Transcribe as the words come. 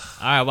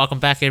Alright, welcome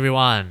back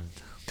everyone.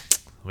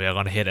 We are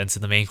going to head into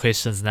the main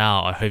questions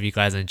now. I hope you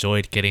guys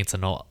enjoyed getting to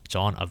know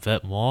John a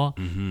bit more.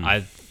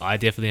 I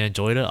definitely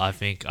enjoyed it. I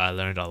think I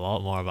learned a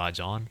lot more about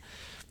John.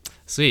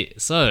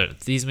 Sweet. So,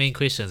 these main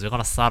questions, we're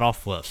going to start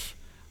off with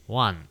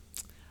one.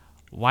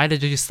 Why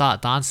did you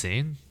start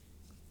dancing?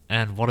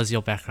 And what is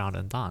your background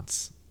in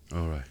dance?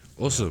 All right.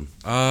 Awesome.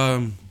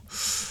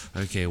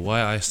 Okay,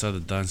 why I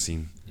started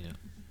dancing. Yeah.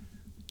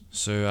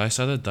 So I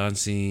started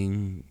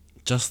dancing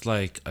just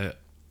like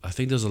I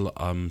think there's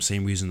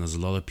same reason as a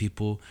lot of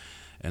people,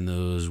 and it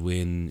was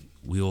when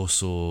we all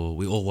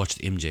watched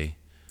MJ.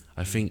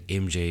 I think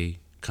MJ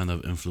kind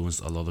of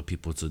influenced a lot of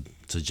people to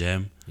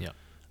jam. Yeah.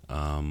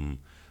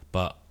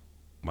 But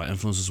my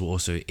influences were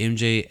also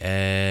MJ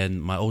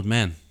and my old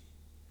man.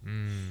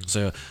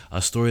 So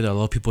a story that a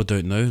lot of people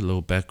don't know, a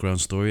little background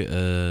story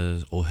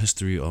or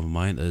history of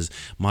mine, is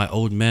my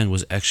old man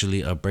was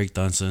actually a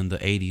breakdancer in the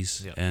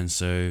 80s. Yeah. And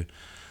so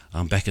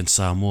back in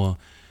Samoa.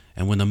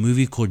 And when a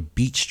movie called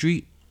Beat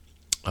Street,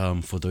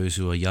 for those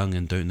who are young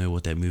and don't know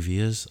what that movie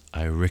is,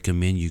 I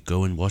recommend you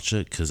go and watch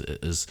it because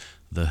it is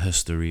the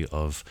history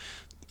of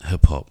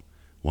hip hop.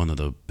 One of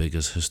the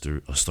biggest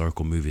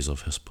historical movies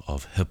of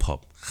hip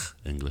hop,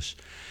 English.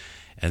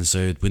 And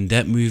so when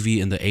that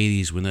movie in the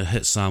 80s, when it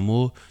hit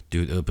Samoa,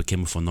 dude, it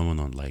became a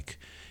phenomenon. Like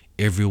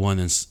everyone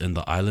in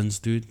the islands,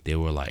 dude, they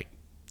were like,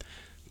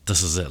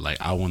 this is it. Like,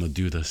 I want to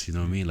do this, you know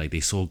what I mean? Like,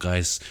 they saw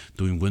guys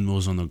doing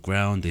windmills on the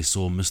ground. They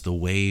saw Mr.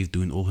 Wave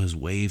doing all his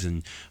waves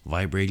and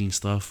vibrating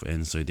stuff.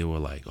 And so they were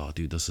like, oh,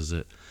 dude, this is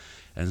it.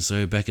 And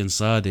so back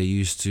inside, they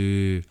used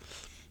to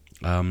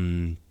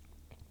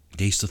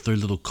throw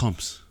little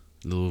comps,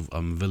 little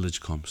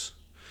village comps.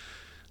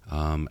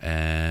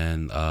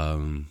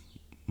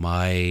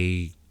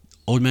 My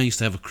old man used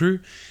to have a crew,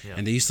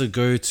 and they used to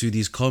go to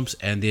these comps.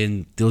 And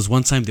then there was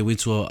one time they went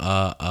to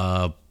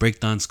a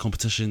breakdance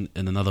competition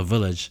in another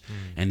village,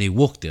 and they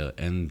walked there.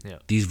 And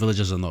these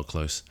villages are not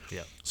close,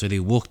 so they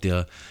walked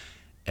there,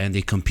 and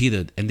they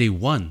competed, and they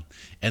won.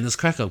 And it's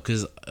crack up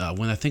because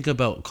when I think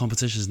about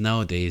competitions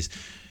nowadays,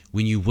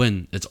 when you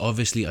win, it's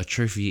obviously a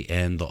trophy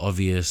and the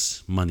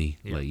obvious money,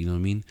 like, you know what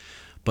I mean.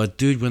 But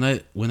dude, when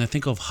I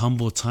think of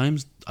humble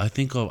times, I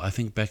think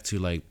back to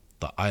like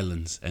the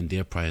islands and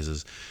their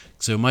prizes.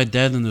 So my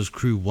dad and his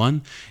crew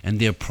won, and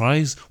their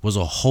prize was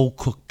a whole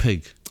cooked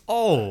pig.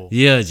 Oh.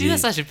 Yeah, See, dude.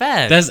 that's actually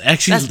bad. That's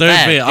actually That's very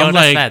bad. fair. Yo, I'm that's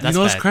like, bad. That's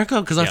it's bad. crack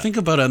up because I Yeah. think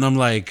about it and I'm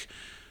like,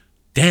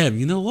 damn,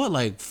 you know what?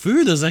 Like,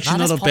 food is actually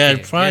Nah, not a that's bad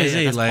popping. prize, Yeah,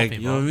 eh? that's Like,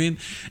 popping, you know bro. what I mean?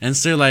 And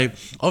so, like,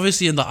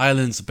 obviously in the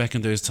islands back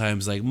in those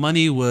times, like,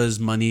 money was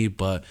money,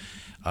 but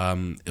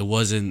it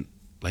wasn't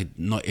like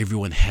not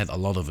everyone had a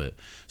lot of it.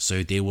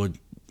 So they would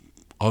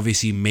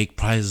obviously make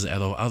prizes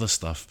out of other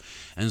stuff.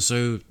 And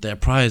so that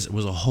prize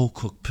was a whole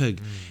cooked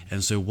pig.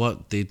 And so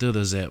what they did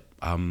is that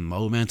my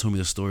old man told me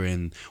the story,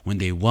 and when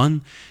they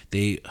won,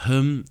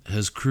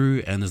 his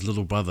crew and his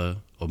little brother,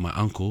 or my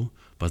uncle,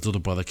 but his little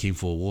brother came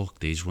for a walk,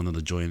 they just wanted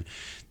to join.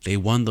 They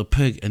won the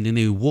pig, and then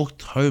they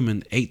walked home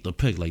and ate the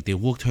pig. Like, they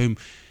walked home.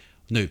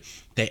 No,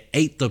 they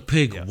ate the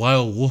pig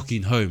while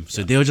walking home.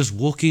 So they were just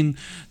walking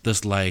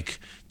this like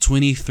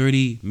 20,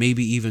 30,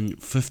 maybe even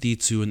 50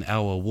 to an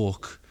hour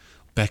walk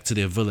back to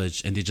their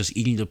village, and they're just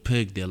eating the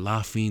pig, they're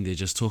laughing, they're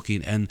just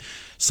talking. And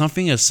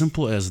something as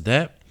simple as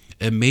that,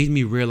 it made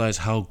me realize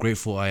how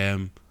grateful I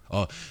am,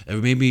 or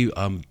it made me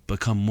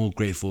become more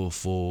grateful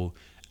for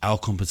our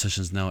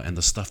competitions now and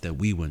the stuff that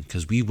we win,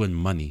 because we win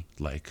money.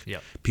 Like,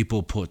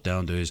 people put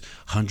down those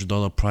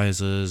 $100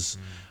 prizes,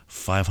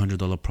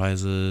 $500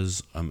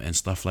 prizes, and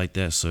stuff like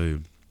that. So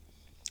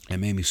it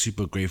made me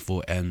super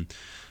grateful, and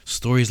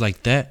stories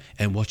like that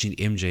and watching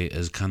MJ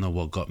is kind of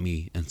what got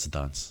me into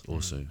dance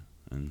also,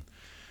 and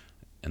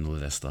all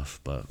of that stuff.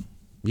 But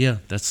yeah,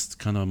 that's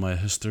kind of my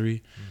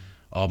history.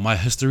 My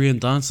history in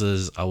dance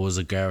is I was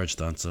a garage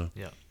dancer.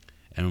 Yeah.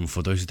 And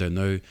for those who don't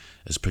know,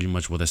 it's pretty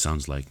much what it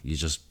sounds like. You're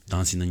just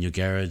dancing in your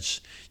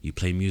garage, you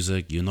play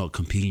music, you're not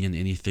competing in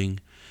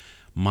anything.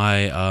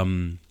 My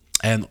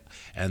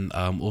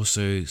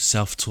also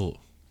self-taught.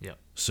 Yeah.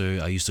 So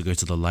I used to go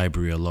to the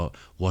library a lot,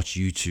 watch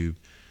YouTube.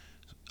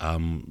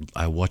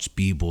 I watched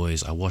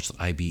B-Boys, I watched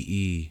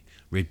IBE,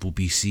 Red Bull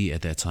BC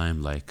at that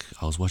time. Like,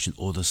 I was watching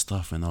all this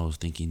stuff and I was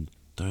thinking,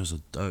 those are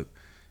dope.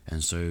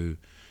 And so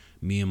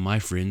me and my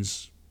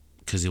friends,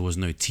 because there was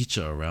no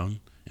teacher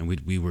around, and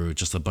we were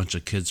just a bunch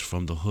of kids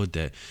from the hood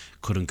that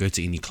couldn't go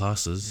to any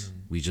classes,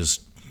 we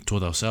just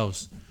taught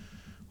ourselves.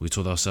 We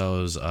taught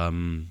ourselves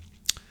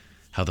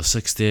how to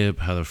six step,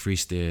 how to free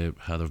step,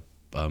 how to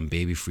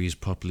baby freeze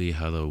properly,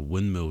 how to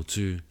windmill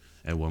too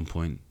at one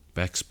point,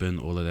 backspin,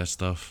 all of that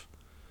stuff.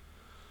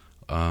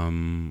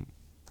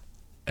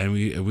 And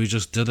we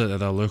just did it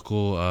at our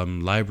local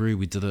library.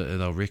 We did it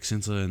at our rec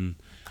center, and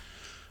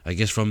I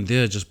guess from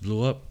there it just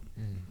blew up.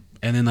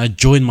 And then I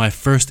joined my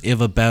first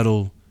ever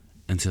battle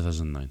in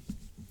 2009.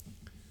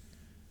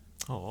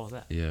 Oh, what was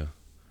that? Yeah.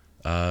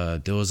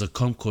 There was a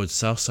comp called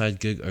Southside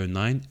Gig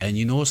 09, and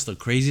you know what's the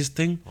craziest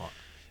thing? What?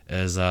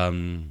 Is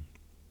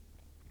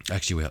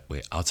actually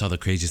I'll tell the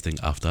craziest thing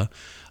after.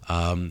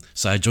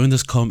 So I joined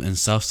this comp in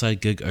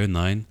Southside Gig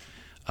 09.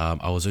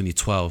 I was only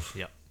 12.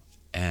 Yeah.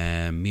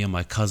 And me and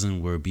my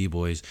cousin were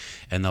b-boys,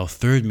 and our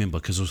third member,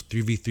 because it was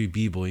 3v3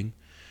 b-boying,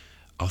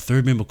 our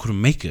third member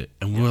couldn't make it,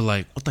 and we were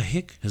like, what the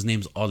heck? His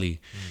name's Ollie.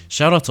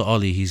 Shout out to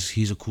Ollie.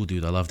 He's a cool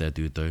dude. I love that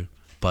dude though.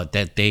 But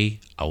that day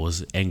I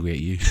was angry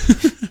at you.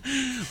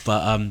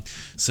 But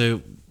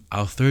so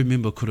our third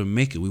member couldn't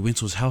make it. We went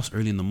to his house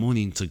early in the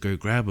morning to go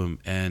grab him,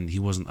 and he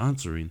wasn't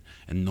answering,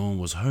 and no one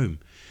was home.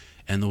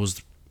 And it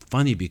was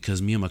funny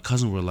because me and my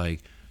cousin were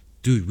like,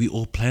 dude, we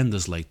all planned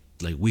this like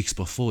weeks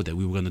before, that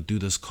we were gonna do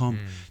this comp,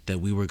 that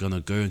we were gonna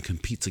go and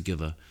compete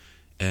together,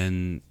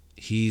 and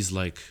he's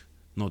like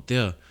not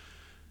there.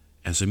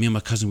 And so me and my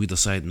cousin, we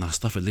decide, nah,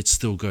 stuff it, let's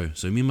still go.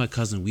 So me and my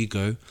cousin, we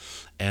go,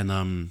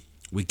 and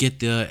we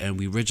get there and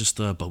we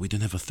register, but we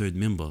don't have a third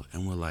member,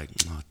 and we're like,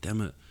 oh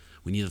damn it,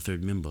 we need a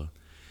third member.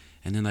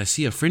 And then I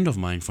see a friend of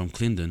mine from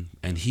Clendon,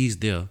 and he's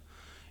there,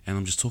 and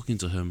I'm just talking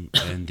to him,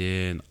 and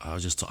then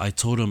I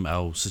told him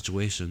our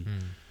situation,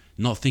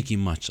 not thinking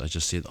much. I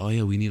just said, oh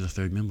yeah, we need a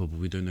third member, but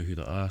we don't know who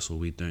to ask, or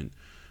we don't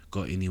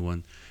got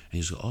anyone. And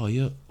he's like, oh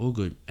yeah, all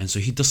good. And so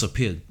he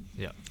disappeared.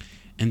 Yeah.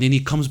 And then he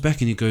comes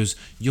back and he goes,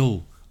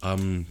 yo,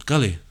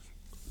 Gale,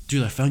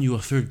 dude, I found you a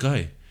third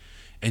guy.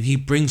 And he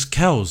brings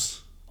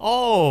cows.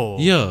 Oh.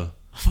 Yeah.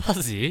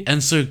 Was he?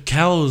 And so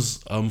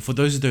Cows, for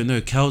those who don't know,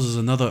 Cows is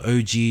another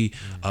OG,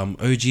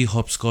 OG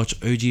hopscotch,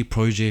 OG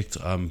project.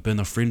 Been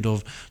a friend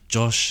of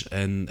Josh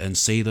and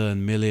Seda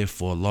and Mele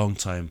for a long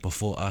time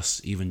before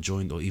us even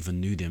joined or even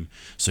knew them.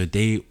 So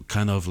they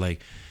kind of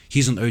like,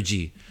 he's an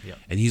OG,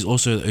 and he's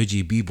also an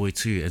OG b-boy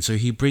too. And so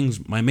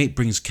my mate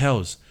brings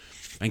Cows,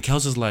 and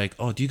Cows is like,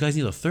 oh, do you guys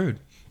need a third?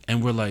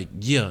 And we're like,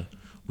 yeah,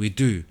 we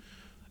do.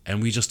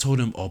 And we just told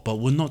him, oh, but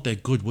we're not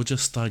that good. We're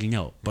just starting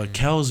out. But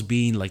Cal's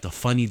being like the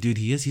funny dude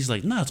he is, he's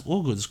like, nah, it's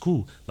all good. It's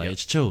cool. Like,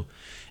 it's chill.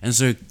 And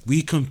so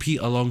we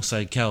compete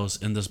alongside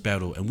Cal's in this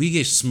battle, and we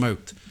get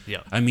smoked.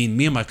 Yeah. I mean,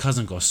 me and my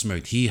cousin got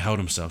smoked. He held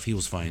himself. He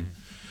was fine.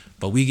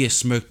 But we get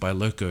smoked by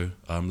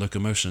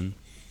Locomotion.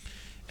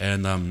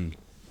 And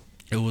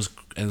it was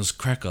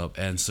crack up.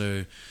 And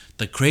so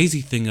the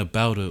crazy thing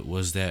about it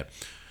was that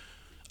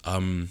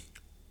the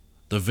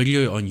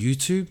video on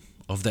YouTube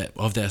of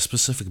that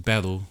specific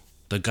battle,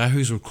 the guy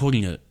who's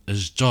recording it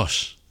is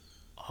Josh.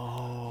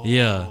 Oh.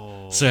 Yeah.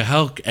 So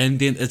and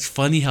then it's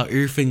funny how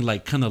everything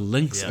like kind of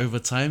links over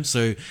time.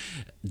 So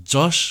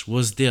Josh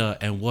was there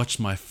and watched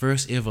my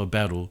first ever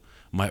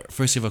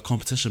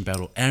competition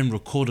battle, and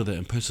recorded it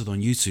and posted it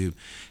on YouTube.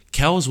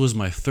 Cows was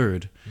my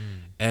third.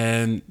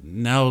 And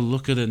now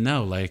look at it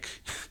now, like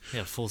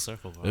Yeah, full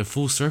circle, bro. a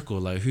full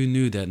circle. Like, who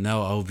knew that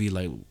now I'll be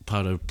like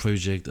part of a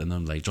project, and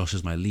I'm like, Josh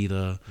is my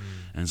leader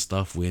and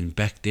stuff, when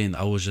back then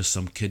I was just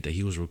some kid that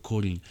he was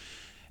recording.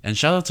 And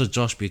shout out to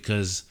Josh,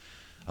 because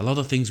a lot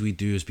of things we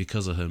do is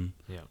because of him.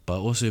 Yeah. But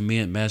also me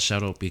and Mad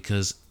shout out,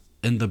 because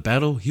in the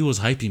battle he was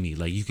hyping me.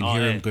 Like, you can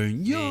hear him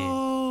going,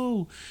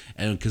 yo!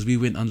 And because we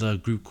went under a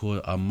group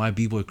called my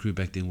b-boy crew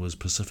back then was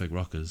Pacific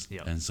Rockers.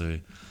 Yeah. And so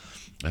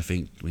I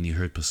think when he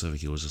heard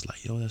Pacific, he was just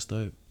like, yo, that's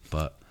dope.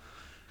 But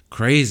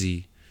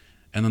crazy.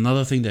 And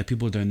another thing that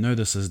people don't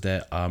notice is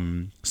that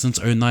since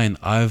 2009,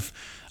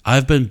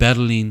 I've been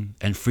battling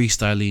and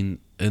freestyling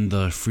in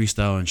the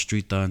freestyle and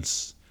street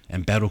dance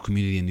and battle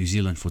community in New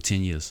Zealand for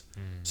 10 years.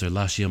 So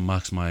last year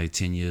marks my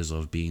 10 years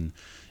of being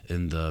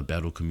in the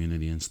battle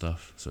community and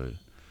stuff. So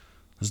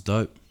that's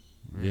dope.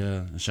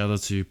 Yeah. And shout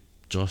out to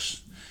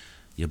Josh,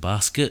 your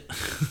basket.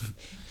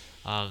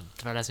 Bro,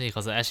 that's me,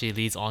 because it actually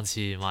leads on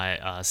to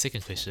my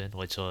second question,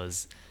 which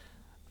was,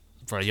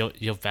 bro,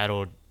 you've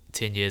battled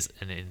 10 years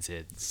in the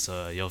NZ.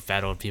 So you've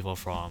battled people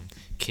from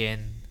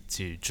Ken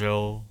to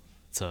Drill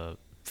to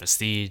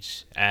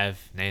Prestige, Av,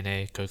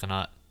 Nene,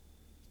 Coconut.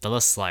 The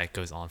list like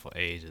goes on for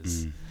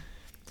ages.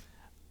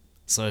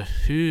 So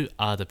who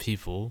are the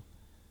people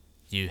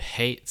you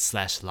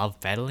hate/love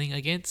battling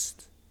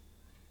against,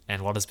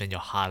 and what has been your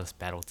hardest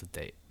battle to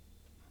date?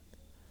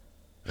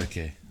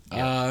 Okay.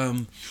 There are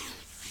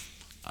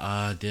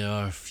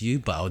a few,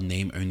 but I'll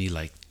name only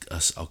like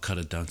I'll cut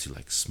it down to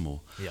like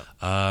small. Yeah.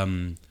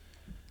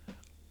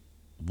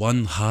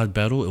 One hard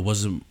battle. It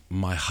wasn't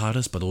my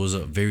hardest, but it was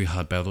a very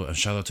hard battle. And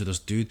shout out to this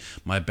dude.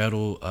 My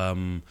battle,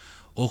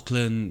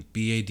 Auckland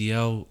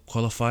BADL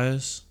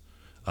qualifiers,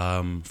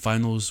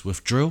 finals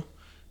with Drill.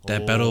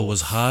 That battle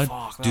was hard,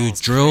 fuck, that dude.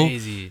 was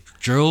crazy.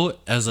 Drill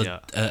as a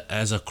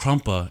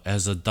crumper,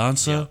 as a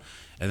dancer.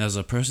 And as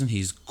a person,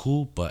 he's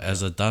cool, but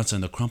as a dancer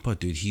and a crumper,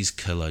 dude, he's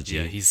killer, G.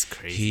 Yeah, he's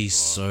crazy. He's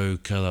so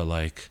killer,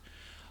 like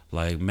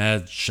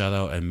mad shout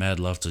out and mad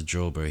love to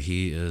Drill, bro.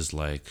 He is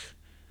like,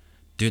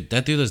 dude,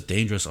 that dude is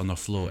dangerous on the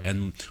floor.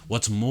 And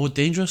what's more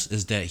dangerous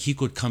is that he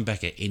could come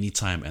back at any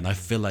time, and I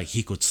feel like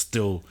he could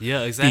still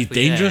be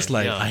dangerous.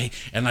 I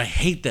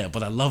hate that,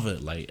 but I love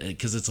it, like,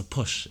 because it's a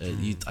push.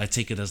 I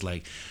take it as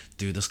like,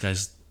 dude, this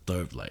guy's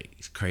dope, like,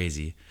 he's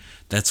crazy.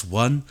 That's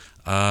one.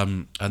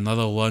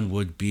 Another one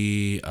would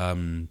be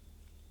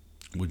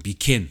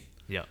Ken.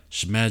 Yeah.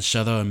 Mad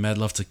shout out and mad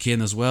love to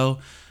Ken as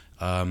well.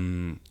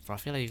 Bro, I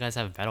feel like you guys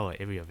have a battle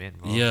at every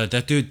event, bro. Yeah,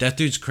 that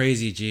dude's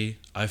crazy, G.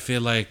 I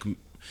feel like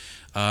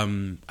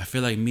I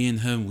feel like me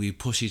and him, we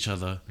push each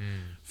other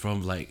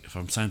from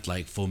time to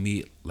like, for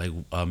me, like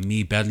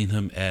me battling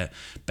him at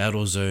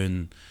Battle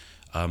Zone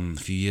a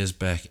few years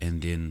back,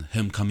 and then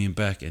him coming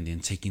back and then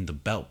taking the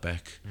belt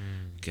back,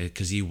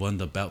 because he won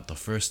the belt the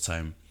first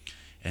time,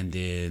 and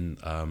then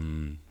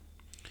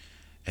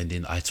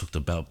I took the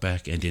belt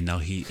back, and then now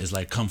he is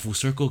like come full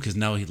circle, because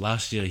now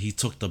last year he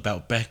took the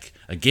belt back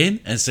again,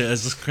 and so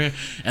it's just crazy.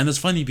 And it's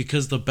funny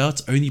because the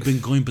belt's only been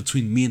going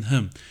between me and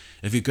him.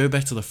 If you go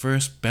back to the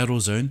first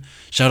Battle Zone,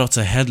 shout out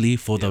to Hadley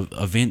for the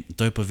event,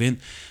 dope event.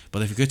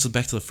 But if you go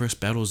back to the first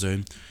Battle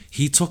Zone,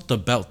 he took the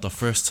belt the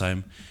first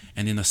time,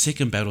 and in the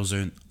second Battle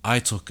Zone, I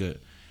took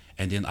it,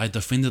 and then I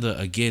defended it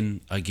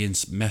again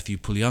against Matthew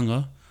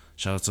Pulianga,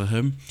 shout out to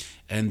him,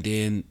 and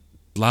then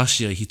last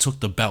year he took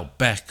the belt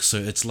back. So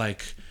it's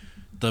like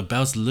the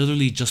belt's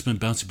literally just been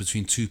bouncing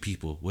between two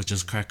people, which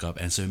is crack up.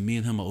 And so me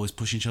and him are always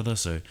pushing each other.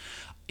 So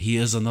he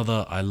is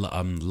another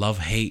love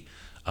hate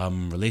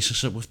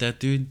relationship with that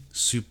dude.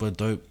 Super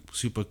dope,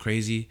 super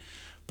crazy,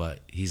 but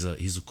he's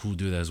a cool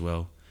dude as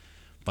well.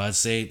 But I'd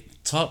say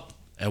top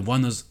and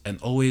one is,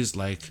 and always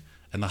like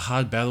in a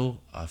hard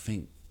battle, I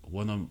think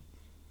one of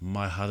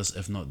my hardest,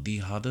 if not the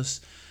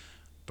hardest,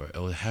 but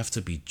it would have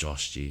to be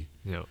Josh G.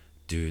 Yep.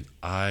 Dude,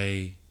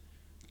 I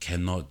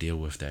cannot deal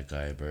with that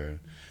guy, bro.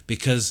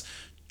 Because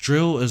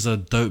Drill is a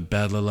dope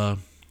battler,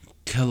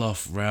 kill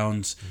off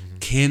rounds.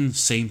 Ken,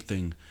 same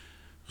thing.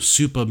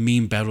 Super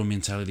mean battle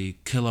mentality,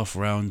 kill off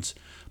rounds.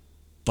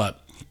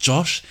 But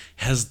Josh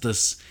has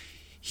this,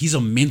 he's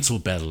a mental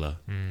battler.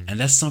 And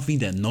that's something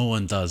that no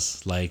one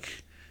does.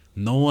 Like,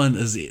 no one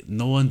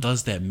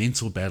does that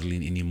mental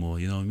battling anymore,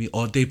 you know what I mean?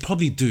 Or they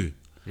probably do.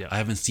 Yeah. I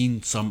haven't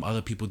seen some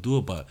other people do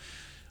it, but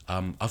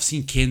I've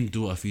seen Ken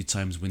do it a few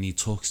times when he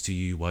talks to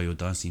you while you're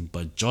dancing.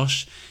 But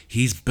Josh,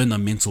 he's been a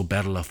mental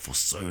battler for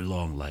so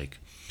long. Like,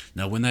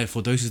 now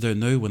for those who don't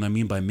know, what I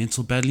mean by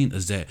mental battling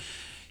is that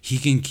he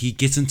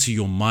gets into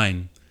your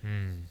mind.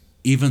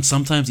 Even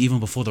sometimes, even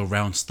before the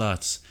round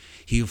starts,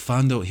 he'll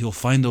find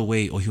a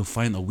way, or he'll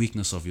find a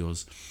weakness of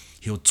yours.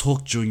 He'll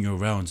talk during your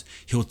rounds.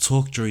 He'll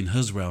talk during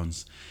his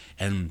rounds.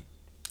 And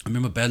I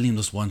remember battling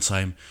this one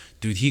time,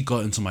 dude, he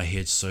got into my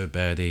head so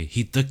bad, eh?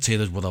 He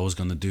dictated what I was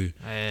gonna do.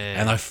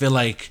 And I feel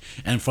like,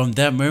 and from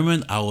that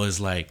moment, I was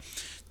like,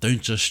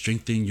 don't just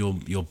strengthen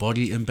your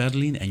body in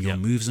battling and your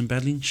moves in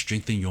battling,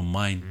 strengthen your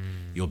mind,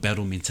 your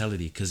battle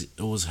mentality. Because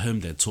it was him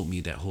that taught me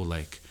that whole,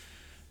 like,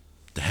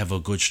 to have a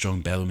good,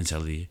 strong battle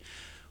mentality.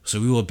 So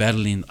we were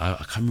battling, I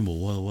can't remember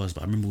what it was,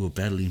 but I remember we were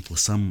battling for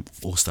some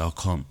all-style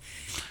comp.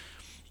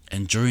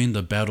 And during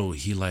the battle,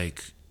 he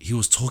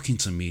was talking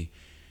to me,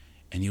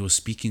 and he was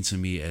speaking to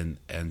me and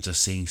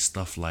just saying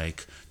stuff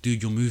like,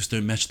 dude, your moves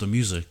don't match the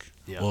music.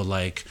 Or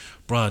like,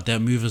 bruh,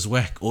 that move is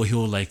whack. Or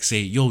he'll like say,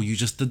 yo, you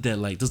just did that,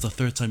 like, this is the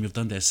third time you've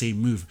done that same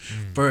move.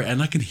 Bro,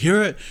 and I can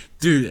hear it,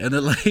 dude, and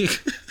it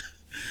like,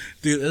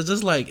 dude, it's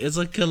just like, it's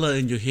a killer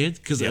in your head,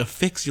 because it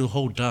affects your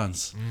whole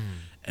dance.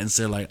 And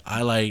so like,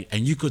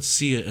 and you could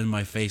see it in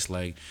my face,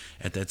 like,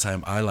 at that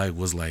time, I like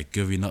was like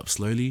giving up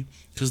slowly.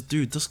 Because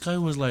dude, this guy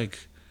was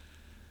like,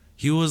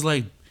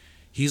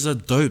 he's a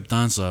dope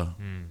dancer.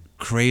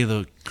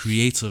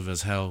 Creative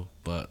as hell,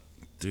 but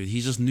dude,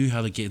 he just knew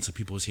how to get into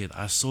people's head.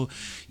 I saw,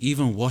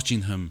 even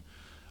watching him,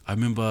 I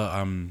remember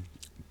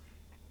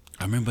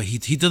he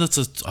did it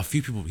to a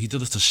few people. He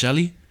did it to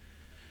Shelly.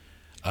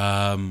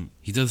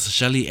 He did it to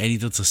Shelly, and he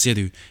did it to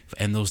Seru,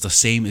 and it was the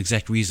same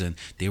exact reason.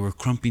 They were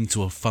crumping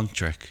to a funk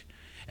track,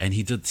 and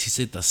he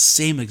said the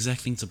same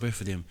exact thing to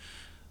both of them.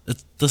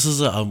 This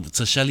is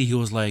to Shelly, he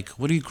was like,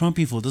 what are you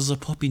crumping for? This is a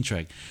popping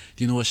track.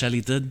 Do you know what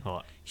Shelly did?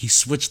 What? He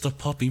switched the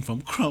popping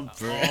from crump,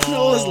 bro. And I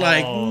was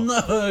like,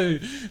 no,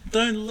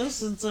 don't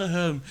listen to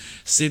him.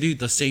 Seru,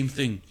 the same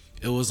thing.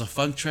 It was a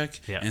funk track,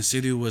 and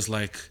Seru was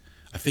like,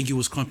 I think he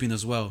was crumping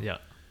as well. Yeah.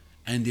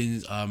 And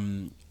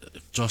then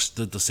Josh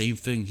did the same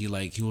thing. He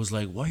was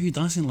like, why are you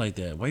dancing like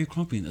that? Why are you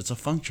crumping? It's a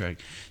funk track.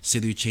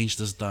 Seru changed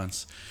this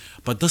dance.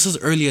 But this is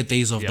earlier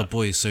days of the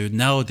boys. So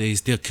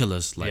nowadays they're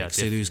killers. Like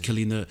Seru's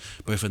killing it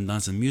both in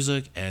dance and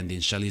music, and then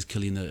Shelly's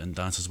killing it in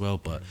dance as well.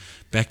 But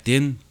back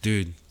then,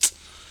 dude,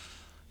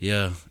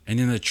 yeah. And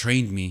then it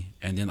trained me,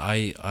 and then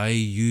I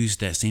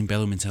used that same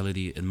battle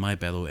mentality in my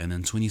battle. And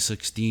in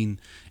 2016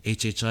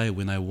 HHI,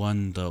 when I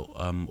won the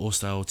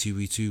All-Style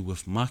TV2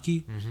 with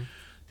Maki,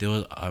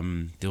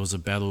 there was a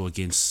battle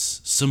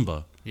against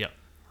Simba. Yeah.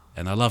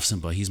 And I love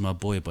Simba. He's my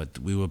boy. But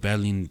we were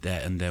battling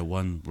that in that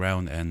one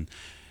round, and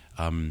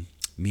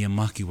me and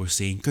Maki were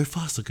saying, go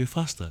faster, go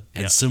faster.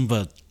 And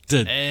Simba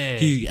did. Hey.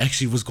 He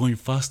actually was going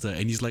faster,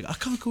 and he's like, I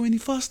can't go any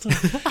faster.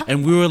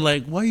 And we were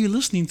like, why are you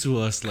listening to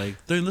us? Like,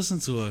 don't listen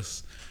to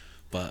us.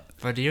 But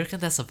do you reckon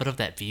that's a bit of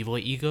that b-boy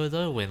ego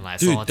though, when like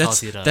dude, someone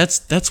tells you to...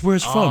 that's where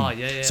it's from.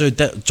 Yeah. So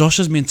that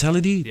Josh's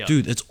mentality,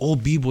 dude, it's all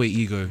b-boy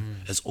ego.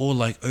 It's all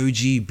like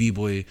OG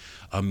b-boy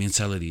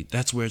mentality.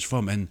 That's where it's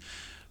from. And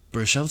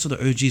bro, shout out to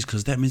the OGs,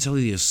 because that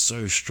mentality is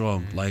so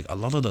strong. Like, a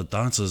lot of the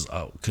dancers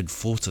could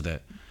fall to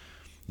that.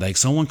 Like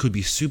someone could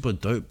be super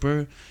dope,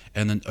 bro,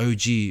 and an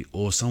OG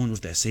or someone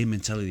with that same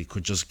mentality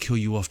could just kill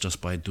you off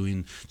just by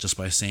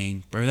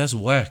saying, bro, that's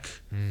whack.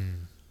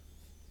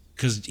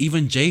 Because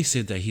even Jay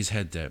said that he's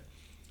had that.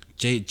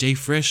 Jay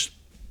Fresh,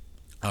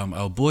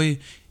 our boy,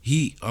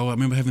 I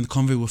remember having a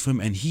convo with him,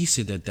 and he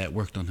said that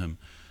worked on him.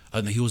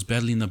 And he was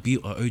battling a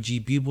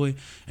OG B-boy,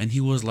 and he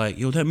was like,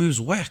 yo, that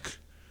move's whack.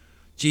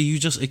 Jay, you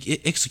just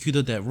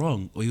executed that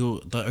wrong.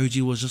 Or the OG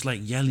was just like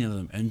yelling at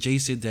him. And Jay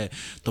said that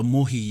the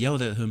more he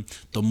yelled at him,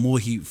 the more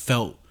he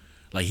felt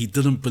like he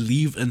didn't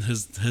believe in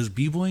his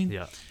B-boying.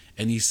 Yeah.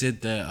 And he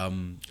said that,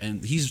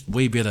 and he's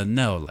way better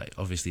now. Like,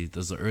 obviously,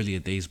 there's the earlier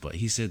days, but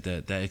he said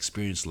that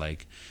experience,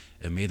 like,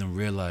 it made him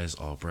realize,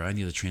 oh, bro, I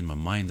need to train my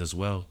mind as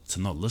well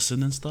to not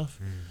listen and stuff.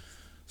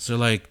 So,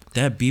 like,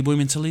 that B-boy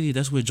mentality,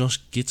 that's where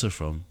Josh gets it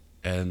from.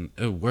 And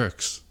it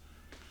works.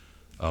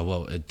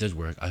 Well, it did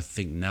work. I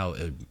think now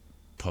it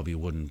probably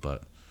wouldn't,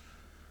 but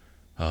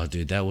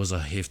dude, that was a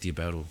hefty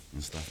battle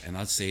and stuff. And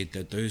I'd say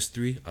that those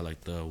three are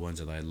like the ones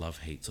that I love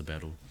hate to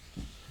battle.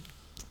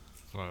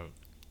 Bro,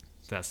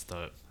 that's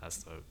dope.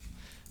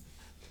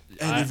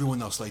 And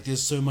everyone else, like,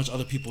 there's so much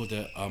other people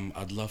that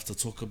I'd love to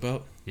talk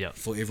about. Yeah.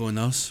 For everyone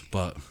else,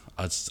 but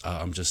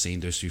I'm just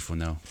saying those three for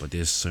now. But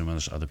there's so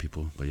much other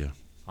people. But yeah.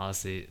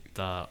 Honestly,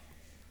 I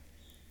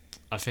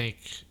think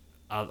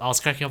I was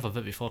cracking up a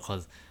bit before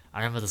because I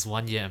remember this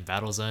one year in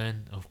Battlezone,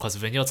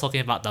 because when you're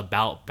talking about the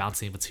belt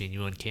bouncing between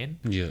you and Ken,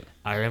 Yeah.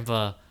 I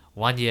remember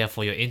one year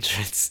for your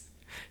entrance,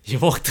 you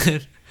walked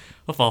in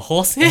with a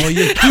horse head. Oh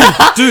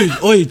yeah,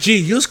 dude. Oi, gee,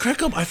 you just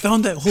crack up. I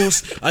found that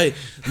horse. I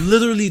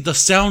literally the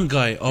sound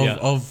guy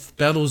of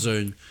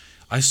Battlezone.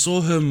 I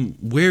saw him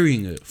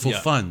wearing it for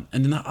fun,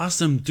 and then I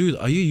asked him, dude,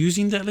 are you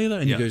using that later?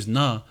 And he goes,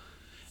 nah.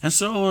 And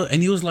so,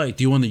 and he was like,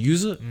 do you want to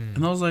use it?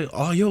 And I was like,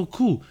 oh, yo,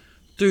 cool.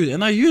 Dude,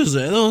 and I used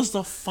it. It was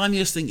the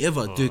funniest thing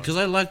ever, dude, because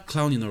I like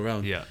clowning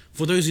around. Yeah.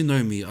 For those who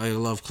know me, I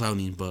love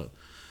clowning, but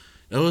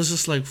it was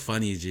just like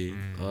funny, G.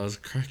 I was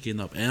cracking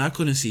up, and I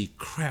couldn't see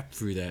crap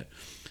through that.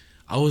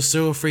 I was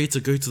so afraid to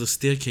go to the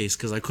staircase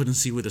because I couldn't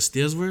see where the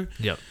stairs were.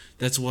 Yep.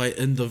 That's why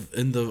in the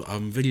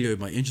video,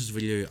 my entrance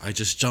video, I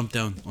just jumped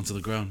down onto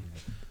the ground.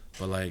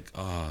 But like,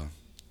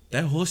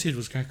 that horse head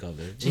was crack up,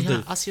 man.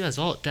 Yeah, I ask you as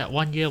well. That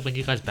one year when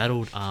you guys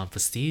battled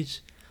Prestige,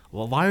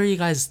 well, why were you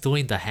guys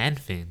doing the hand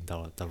thing,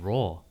 the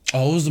raw?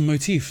 Oh, it was the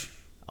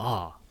motif.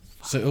 Oh.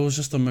 So it was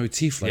just a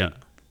motif, like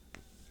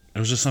it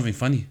was just something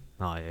funny.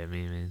 Oh yeah,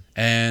 me.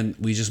 And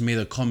we just made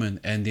a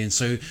comment, and then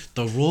so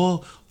the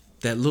raw,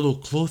 that little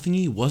claw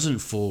thingy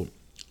wasn't for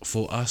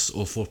us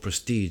or for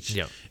Prestige.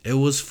 Yeah. It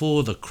was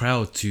for the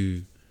crowd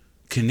to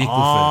connect with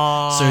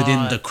it. So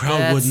then the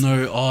crowd would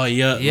know,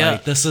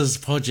 like this is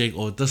Project,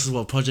 or this is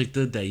what Project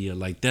did that year.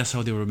 Like that's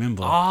how they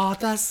remember. Oh,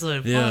 that's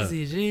so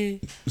fuzzy,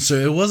 G. So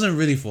it wasn't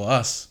really for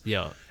us.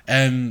 Yeah.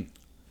 And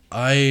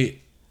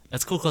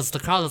it's cool because the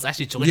crowd was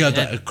actually joining. Yeah,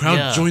 the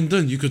crowd joined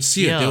in. You could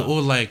see it. They were Yeah.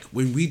 all like,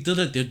 when we did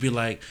it, they'd be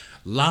like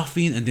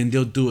laughing, and then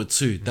they'll do it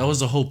too. That was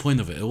the whole point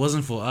of it. It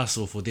wasn't for us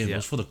or for them. It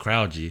was for the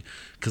crowd, G.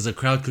 Because the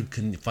crowd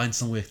could find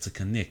somewhere to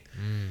connect.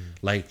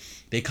 Like,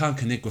 they can't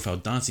connect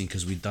without dancing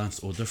because we dance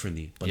all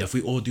differently. But if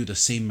we all do the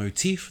same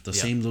motif, the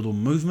same little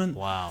movement,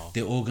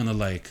 they're all gonna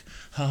like,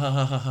 ha ha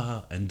ha ha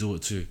ha, and do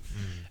it too.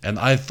 And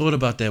I thought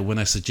about that when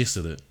I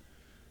suggested it.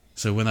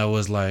 So when I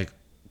was like,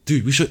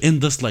 dude, we should end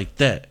this like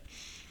that.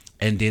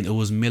 And then it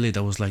was Melee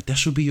that was like, that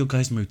should be your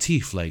guys'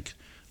 motif. Like,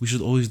 we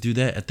should always do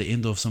that at the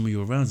end of some of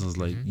your rounds. I was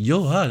like,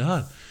 yo,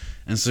 hard.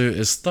 And so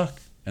it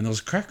stuck. And it was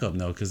crack up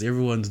now because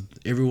everyone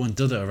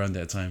did it around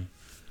that time.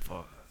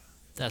 Bro,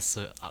 that's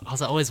so.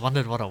 Because I always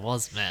wondered what it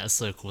was, man. It's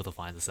so cool to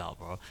find this out,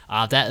 bro.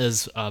 That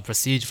is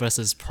Prestige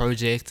versus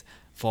Project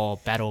for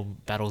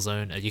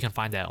Battlezone. You can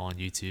find that on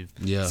YouTube.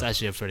 Yeah. It's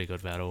actually a pretty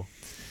good battle.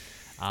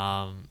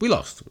 We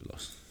lost.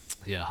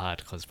 Yeah, hard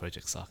because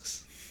Project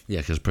sucks. Yeah,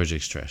 because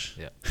Project's trash.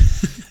 Yeah.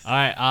 All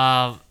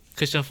right.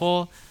 Question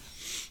 4.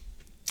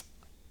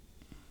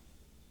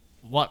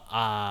 What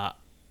are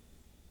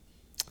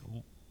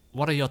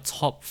your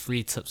top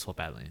 3 tips for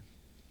battling?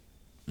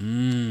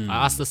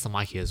 I asked this to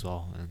Mikey as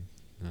well, and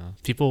you know,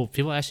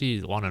 people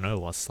actually want to know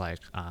what's like,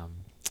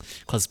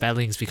 because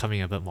battling is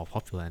becoming a bit more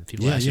popular, and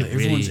people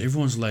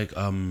Everyone's like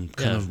kind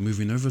of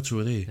moving over to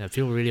it. Yeah,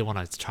 people really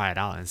want to try it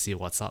out and see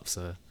what's up.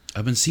 So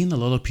I've been seeing a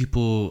lot of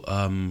people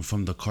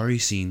from the Corey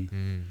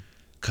scene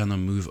kind of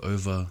move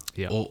over,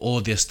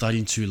 or they're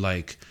starting to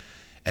like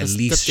at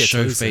least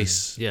show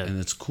face, and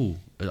it's cool.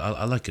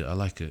 I like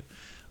it.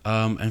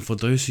 And for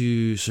those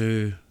who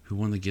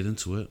want to get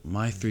into it,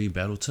 my 3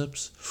 battle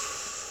tips.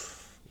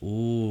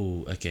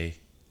 Ooh, okay.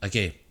 Let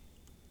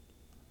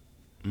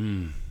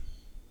me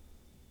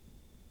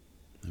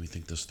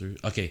think this through.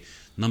 Okay,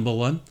 number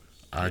 1,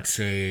 I'd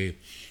say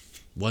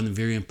one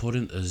very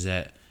important is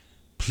that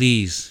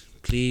please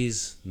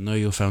know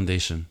your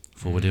foundation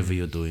for whatever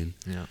you're doing.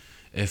 yeah.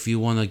 If you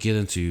want to get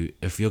into,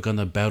 if you're going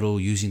to battle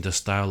using the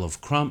style of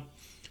Crump,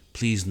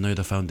 please know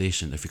the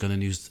foundation. If you're going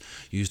to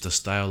use the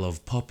style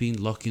of popping,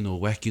 locking, or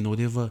whacking, or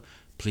whatever,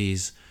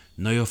 please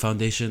know your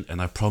foundation. And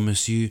I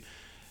promise you,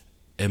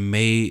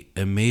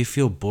 it may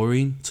feel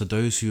boring to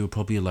those who are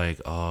probably like,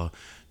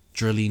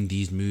 drilling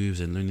these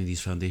moves and learning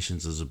these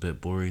foundations is a bit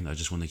boring. I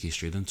just want to get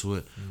straight into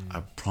it.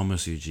 I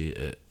promise you,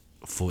 G,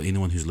 for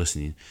anyone who's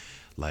listening,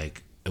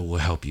 like, it will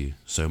help you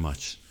so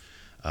much.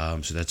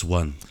 So that's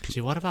one.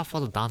 Gee, what about for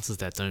the dancers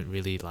that don't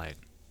really like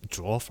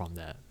draw from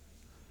that?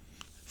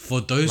 For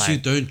those who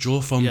Like, don't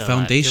draw from Yeah,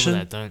 foundation,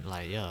 like, people that don't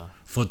like, yeah.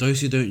 for those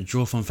who don't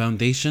draw from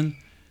foundation,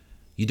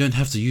 you don't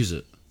have to use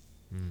it.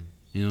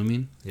 You know what I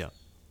mean? Yeah.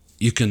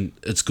 You can.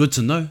 It's good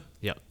to know.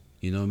 Yeah.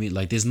 You know what I mean?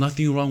 Like, there's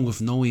nothing wrong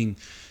with knowing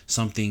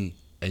something,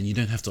 and you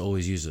don't have to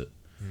always use it.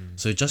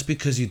 So just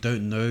because you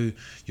don't know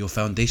your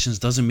foundations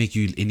doesn't make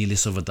you any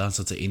less of a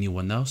dancer to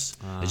anyone else.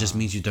 It just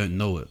means you don't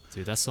know it.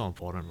 Dude, that's so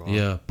important, bro.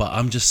 Yeah, but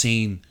I'm just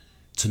saying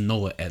to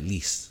know it at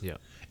least. Yeah.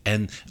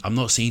 And I'm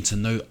not saying to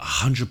know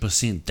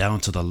 100% down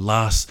to the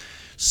last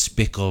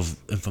speck of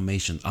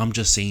information. I'm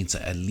just saying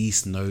to at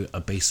least know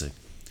a basic.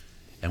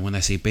 And when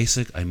I say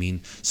basic, I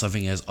mean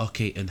something as,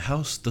 okay, in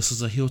house, this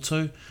is a heel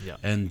toe. Yeah.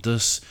 And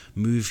this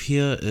move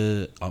here,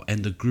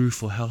 and the groove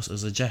for house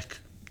is a jack.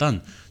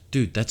 Done.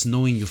 Dude, that's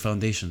knowing your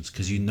foundations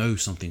because you know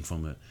something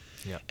from it.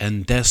 Yeah.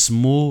 And that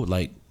small,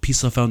 like,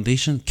 piece of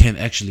foundation can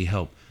actually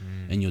help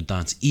in your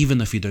dance, even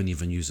if you don't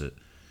even use it.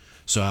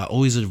 So I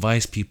always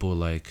advise people,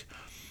 like,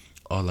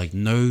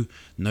 know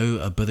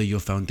a bit of your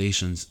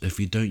foundations. If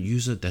you don't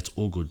use it, that's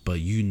all good.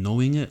 But you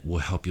knowing it will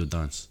help your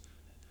dance.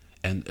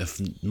 And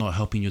if not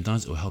helping your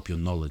dance, it will help your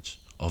knowledge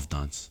of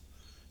dance.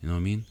 You know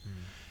what I mean?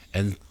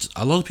 And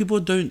a lot of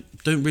people don't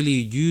really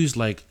use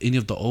like any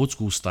of the old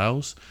school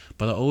styles,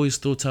 but I always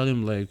still tell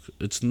them, like,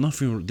 it's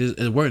nothing.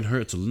 It won't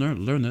hurt to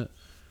learn it.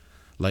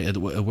 Like, it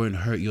won't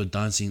hurt your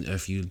dancing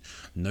if you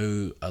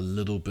know a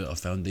little bit of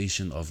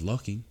foundation of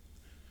locking.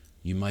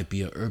 You might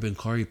be an urban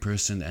choreo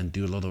person and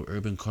do a lot of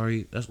urban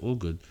choreo. That's all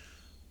good.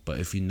 But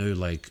if you know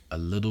like a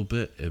little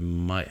bit, it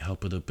might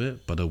help it a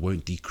bit, but it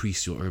won't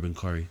decrease your urban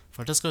choreo.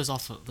 But this goes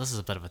off. This is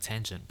a bit of a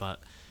tangent, but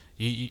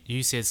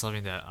you said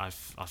something that I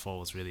thought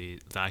was really,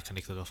 that I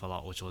connected with a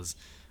lot, which was,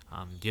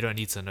 you don't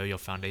need to know your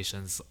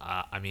foundations.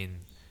 I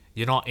mean,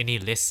 you're not any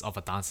less of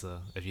a dancer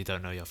if you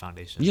don't know your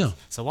foundations. Yeah.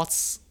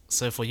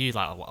 So for you,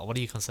 like, what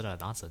do you consider a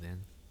dancer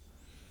then?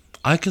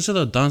 I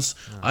consider dance.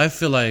 I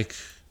feel like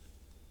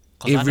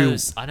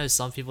 'Cause I know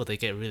some people, they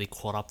get really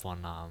caught up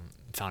on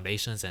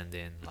foundations, and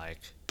then like,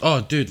 oh,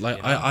 dude, like,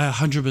 You know? I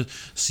 100%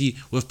 see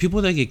with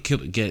people that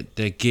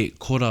get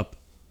caught up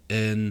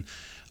in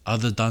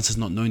other dancers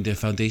not knowing their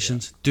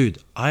foundations. Dude,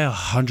 I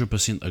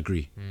 100%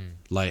 agree.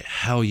 Like,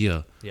 hell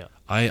yeah. yeah,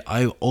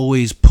 I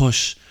always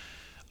push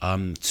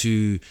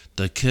to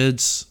the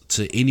kids,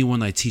 to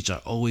anyone I teach. I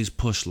always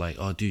push, like,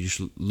 oh, dude, you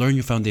should learn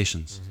your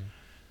foundations.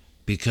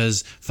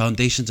 Because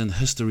foundations and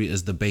history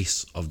is the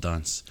base of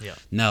dance. Yeah.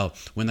 Now,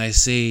 when I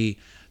say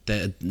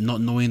that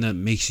not knowing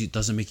that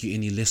doesn't make you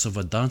any less of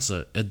a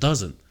dancer, it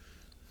doesn't.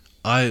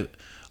 I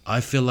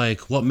feel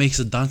like what makes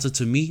a dancer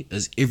to me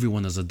is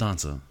everyone is a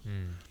dancer.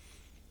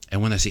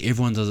 And when I say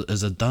everyone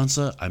is a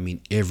dancer, I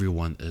mean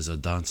everyone is a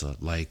dancer.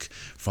 Like,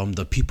 from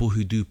the people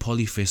who do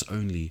polyfest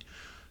only,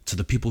 to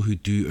the people who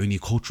do only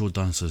cultural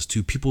dances,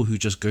 to people who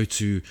just go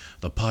to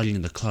the party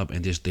in the club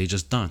and they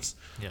just dance.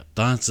 Yeah.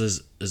 Dance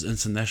is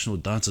international,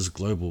 dance is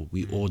global.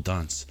 We all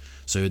dance.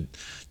 So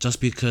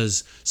just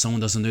because someone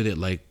doesn't know that,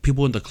 like,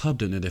 people in the club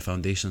don't know their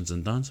foundations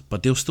in dance,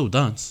 but they'll still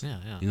dance. Yeah,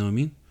 yeah. You know what I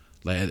mean?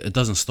 Like, it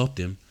doesn't stop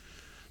them.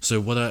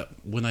 So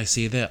when I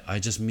say that, it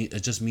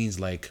just means,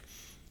 like,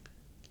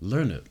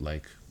 learn it.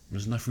 Like,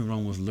 there's nothing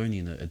wrong with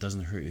learning it. It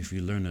doesn't hurt if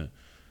you learn it.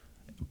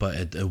 But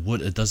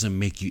it doesn't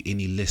make you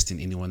any less than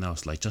anyone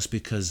else. Like, just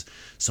because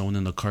someone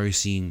in the choreo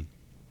scene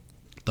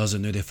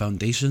doesn't know their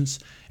foundations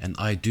and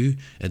I do,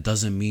 it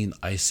doesn't mean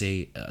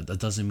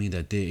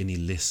that they're any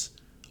less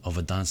of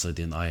a dancer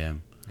than I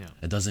am. Yeah.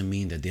 It doesn't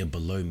mean that they're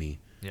below me.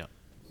 yeah,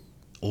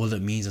 All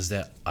it means is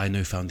that I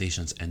know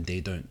foundations and they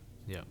don't.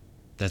 yeah.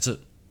 That's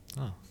it.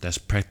 Oh, That's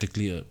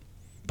practically it.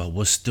 But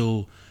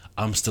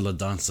I'm still a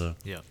dancer.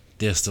 yeah,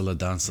 They're still a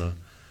dancer.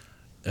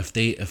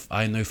 If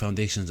I know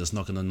foundations, it's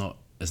not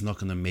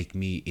gonna make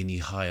me any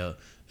higher.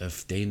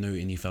 If they know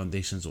any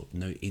foundations or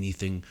know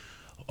anything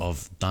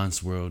of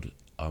dance world,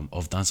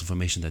 of dance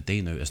information that they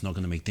know, it's not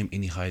gonna make them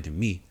any higher than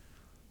me.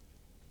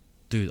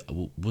 Dude,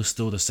 we're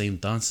still the same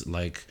dance.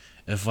 Like,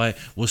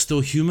 we're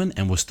still human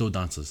and we're still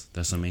dancers.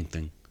 That's the main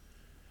thing.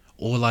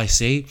 All I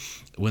say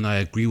when I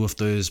agree with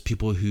those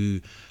people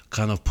who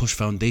kind of push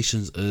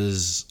foundations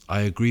is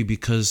I agree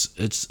because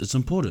it's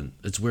important.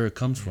 It's where it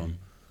comes from.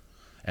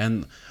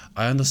 And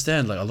I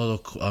understand, like, a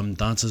lot of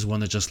dancers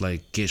want to just,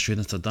 like, get straight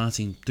into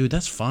dancing. Dude,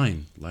 that's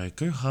fine. Like,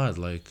 go hard.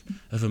 Like,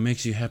 if it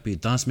makes you happy,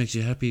 dance makes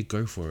you happy,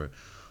 go for it.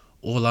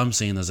 All I'm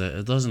saying is that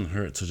it doesn't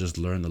hurt to just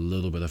learn a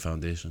little bit of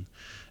foundation.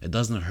 It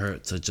doesn't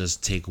hurt to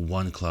just take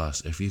one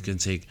class. If you can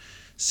take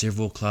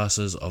several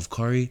classes of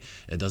choreo,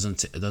 it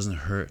doesn't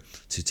hurt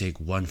to take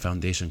one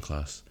foundation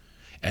class.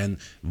 And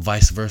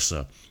vice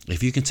versa.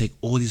 If you can take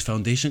all these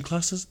foundation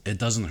classes, it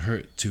doesn't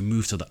hurt to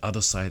move to the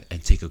other side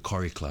and take a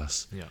choreo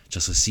class. Yeah.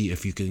 Just to see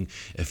if you can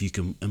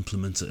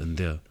implement it in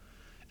there.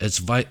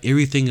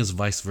 Everything is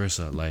vice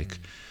versa. Like,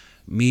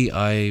 me,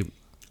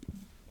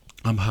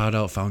 I'm hard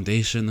out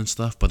foundation and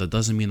stuff, but it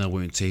doesn't mean I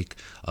won't take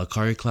a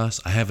choreo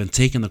class. I haven't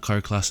taken a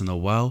choreo class in a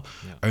while,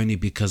 only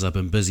because I've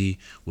been busy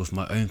with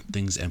my own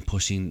things and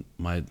pushing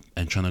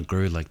and trying to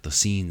grow like the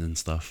scene and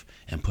stuff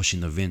and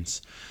pushing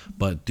events.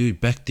 But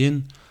dude, back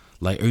then,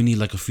 like only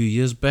like a few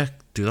years back,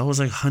 dude, I was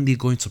like handy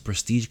going to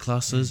prestige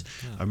classes.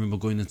 I remember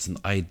going into an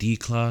ID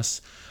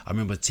class. I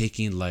remember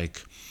taking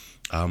like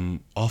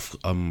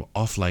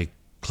off like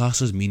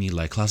classes, meaning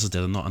like classes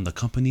that are not under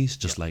companies,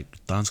 just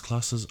like dance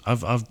classes.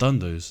 I've done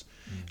those.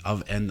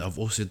 I've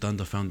also done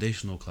the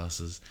foundational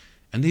classes,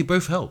 and they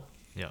both help.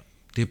 Yeah.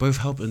 They both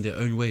help in their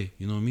own way.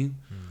 You know what I mean?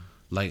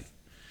 Like,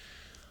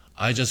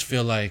 I just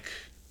feel like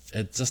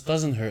it just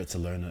doesn't hurt to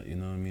learn it. You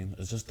know what I mean?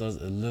 It just does.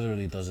 It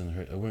literally doesn't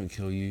hurt. It won't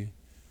kill you.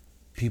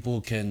 People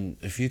can,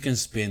 if you can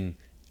spend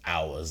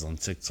hours on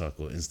TikTok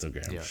or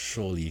Instagram,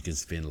 surely you can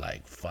spend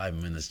like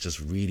 5 minutes just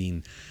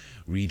reading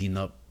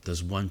up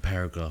this one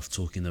paragraph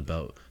talking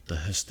about the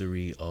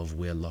history of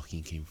where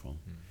locking came from.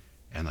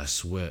 And I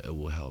swear it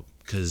will help,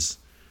 because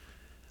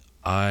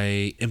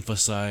I don't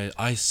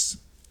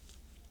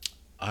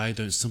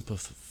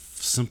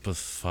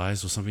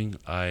sympathize or something.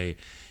 I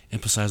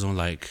emphasize on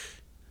like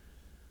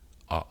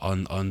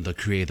on the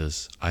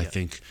creators. I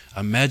think,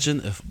 imagine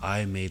if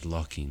I made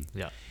locking,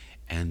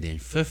 and then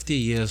 50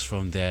 years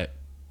from that,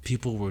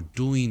 people were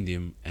doing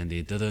them and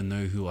they didn't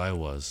know who I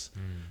was.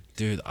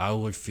 Dude, I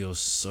would feel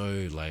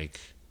so like,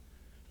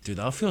 dude,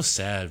 I'll feel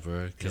sad,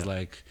 bro. Cause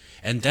like,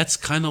 and that's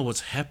kind of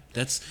what's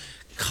that's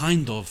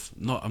kind of,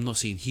 not, I'm not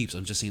saying heaps,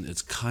 I'm just saying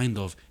it's kind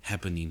of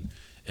happening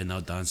in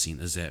our dancing,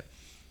 is that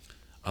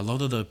a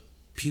lot of the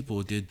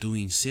people, they're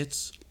doing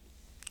sets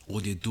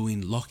or they're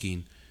doing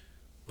locking,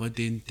 but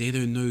then they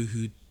don't know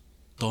who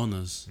Don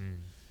is.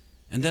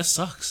 And that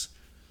sucks.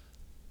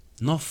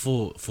 Not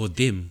for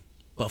them,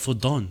 but for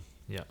Don.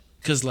 Yeah.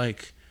 Cause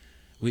like,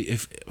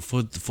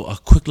 for a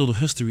quick little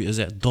history, is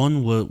that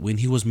Don when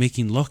he was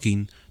making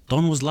locking,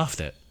 Don was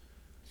laughed at.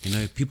 You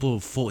know, people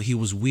thought he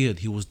was weird,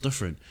 he was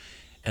different.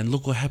 And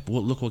look what happened.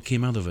 Look what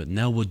came out of it.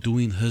 Now we're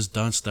doing his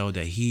dance style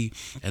that he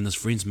and his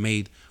friends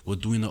made. We're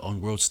doing it on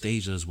world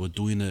stages. We're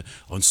doing it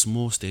on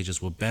small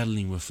stages. We're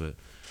battling with it,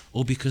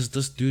 all because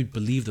this dude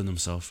believed in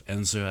himself.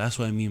 And so that's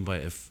what I mean by,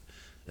 if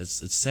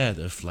it's sad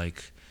if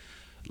like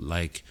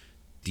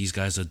these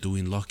guys are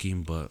doing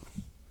locking, but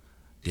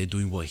they're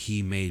doing what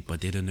he made,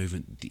 but they don't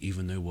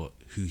even know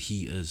who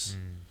he is.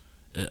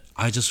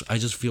 I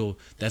just feel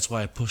that's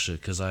why I push it,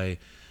 because I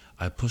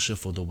push it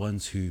for the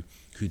ones who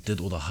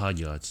did all the hard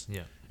yards.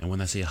 And when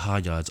I say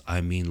hard yards,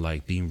 I mean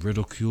like being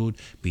ridiculed,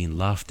 being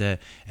laughed at,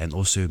 and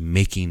also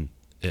making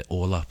it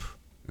all up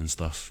and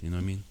stuff. You know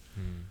what I mean?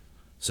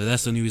 So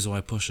that's the only reason why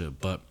I push it.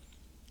 But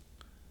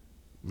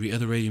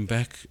reiterating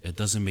back, it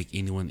doesn't make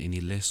anyone any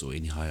less or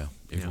any higher.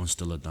 Everyone's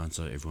still a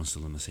dancer. Everyone's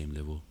still on the same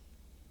level.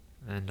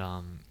 And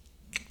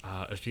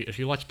if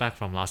you watch back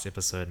from last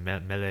episode,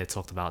 Mele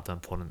talked about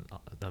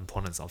the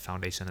importance of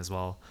foundation as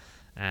well.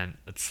 And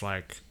it's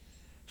like,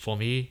 for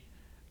me,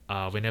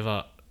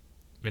 whenever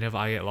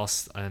I get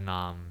lost in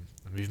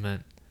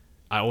movement,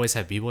 I always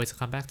have b-boy to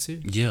come back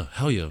to. Yeah,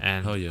 hell yeah.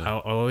 And hell yeah. I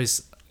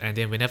always, and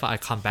then whenever I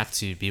come back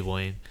to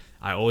b-boying,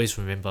 I always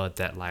remember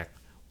that like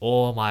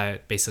all my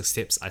basic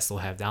steps I still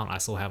have down. I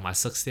still have my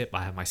 6-step,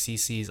 I have my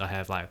CCs, I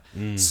have like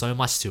so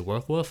much to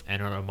work with,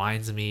 and it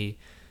reminds me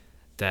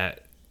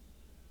that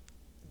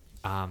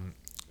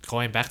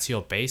going back to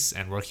your base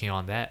and working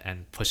on that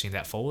and pushing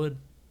that forward,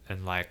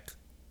 and like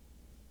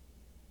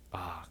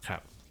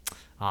crap.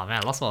 Oh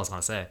man, I lost what I was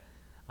gonna say.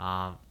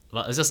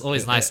 But it's just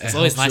always nice. It's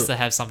always nice to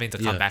have something to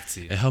come back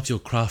to. It helps your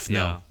craft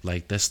now.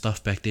 Like that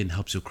stuff back then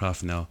helps your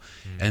craft now,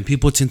 and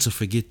people tend to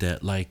forget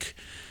that. Like,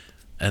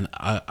 and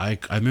I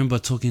remember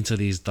talking to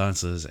these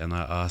dancers, and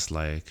I asked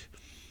like,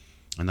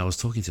 and I was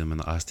talking to them,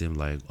 and I asked them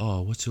like,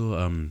 oh, what's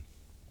your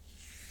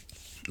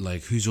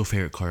like, who's your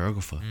favorite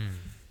choreographer?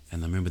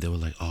 And I remember they were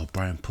like, oh,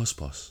 Brian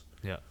Puspos.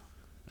 Yeah.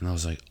 And I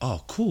was like,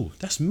 oh, cool,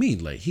 that's me.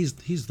 Like, he's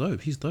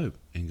dope. And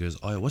he goes,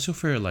 oh, what's your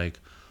favorite like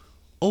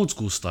old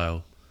school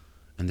style?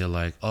 And they're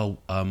like, oh,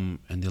 and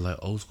they're like,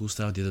 old school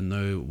style, didn't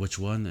know which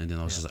one. And then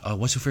I was just like, oh,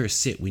 what's your favorite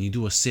sit? When you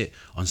do a sit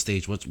on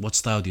stage, what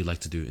style do you like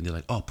to do? And they're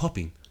like, oh,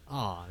 popping.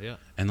 Oh, yeah.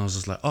 And I was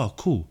just like, oh,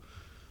 cool.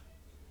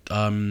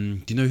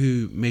 Do you know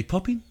who made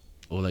popping?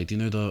 Or like, do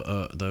you know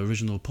the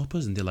original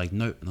poppers? And they're like,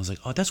 no. And I was like,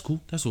 oh, that's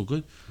cool. That's all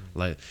good.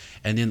 Like,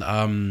 and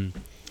then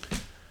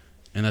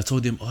and I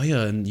told them, oh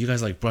yeah, and you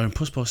guys like Brian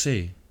Puspos,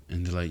 eh?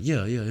 And they're like,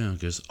 yeah. And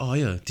goes, oh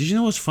yeah. Did you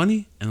know what's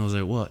funny? And I was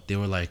like, what? They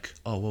were like,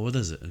 oh, well, what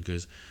is it? And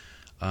goes,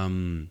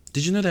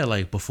 did you know that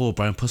like before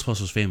Brian Puspos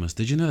was famous,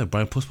 did you know that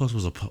Brian Puspos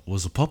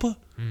was a popper?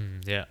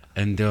 Yeah.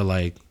 And they're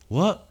like,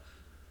 what?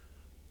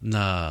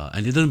 Nah.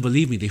 And they didn't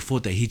believe me. They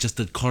thought that he just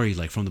did choreo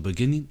like from the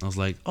beginning. I was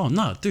like, oh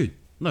nah, dude,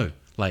 no.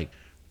 Like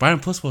Brian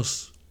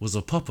Puspos was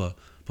a popper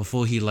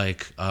before he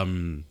got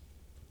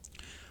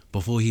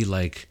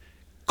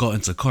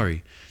into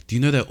choreo. Do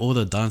you know that all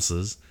the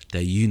dancers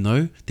that you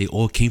know, they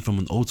all came from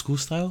an old school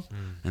style?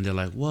 And they're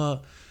like,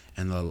 what?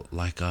 And they're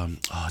like,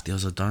 there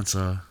was a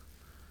dancer,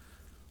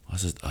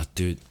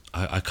 Dude,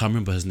 I can't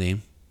remember his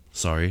name.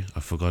 Sorry, I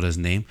forgot his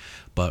name.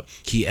 But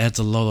he adds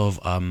a lot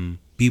of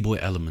b-boy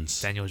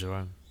elements. Daniel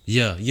Jerome.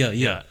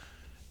 Yeah.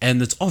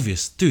 And it's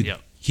obvious, dude. Yeah.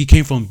 He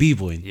came from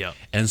b-boying. Yeah.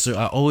 And so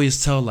I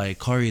always tell like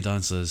choreo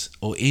dancers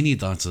or any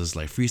dancers,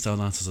 like freestyle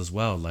dancers as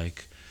well,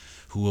 like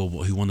who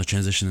want to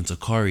transition into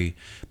choreo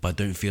but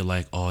don't feel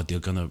like they're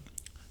gonna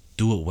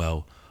do it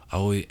well.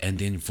 And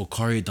then for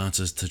choreo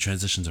dancers to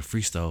transition to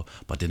freestyle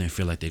but they don't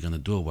feel like they're gonna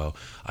do it well,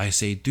 I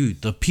say,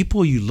 dude, the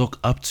people you look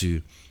up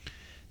to,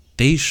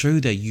 they show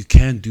that you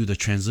can do the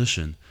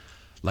transition.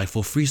 Like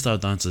for freestyle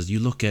dancers, you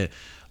look at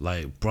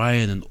like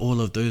Brian and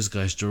all of those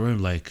guys, Jerome,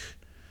 like,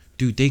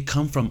 dude, they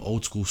come from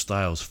old school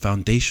styles,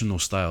 foundational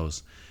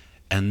styles,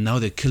 and now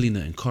they're killing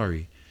it in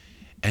choreo.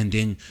 And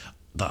then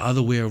the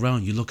other way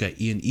around, you look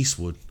at Ian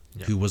Eastwood,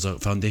 who was a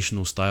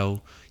foundational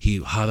style. He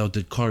hard out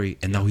did choreo,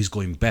 and now he's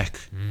going back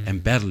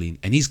and battling,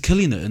 and he's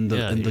killing it in the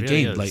really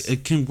game. is. Like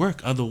it can work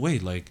other way.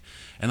 Like,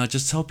 and I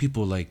just tell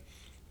people like,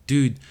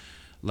 dude,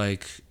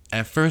 like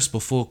at first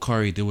before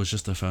choreo there was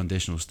just the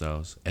foundational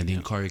styles, and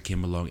then choreo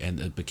came along and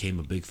it became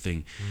a big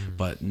thing.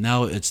 But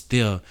now it's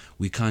there.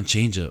 We can't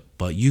change it,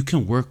 but you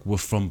can work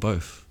with from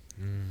both.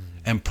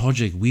 And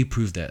Project, we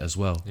proved that as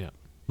well. Yeah.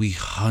 We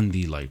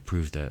handy like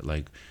proved that.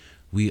 Like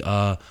we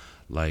are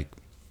like,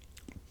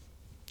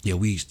 yeah,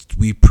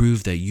 we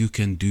proved that you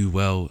can do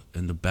well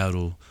in the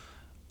battle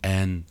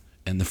and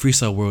in the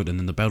freestyle world and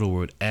in the battle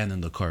world and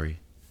in the choreo.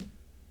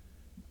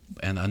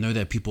 And I know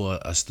that people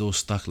are still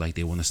stuck, like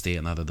they want to stay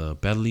in either the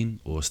battling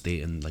or stay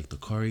in like the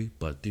choreo,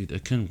 but dude,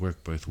 it can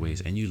work both ways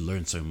and you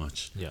learn so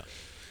much. Yeah.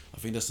 I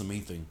think that's the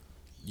main thing.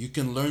 You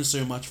can learn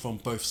so much from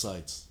both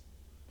sides.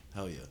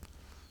 Hell yeah.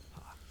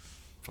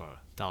 Bro,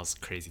 that was a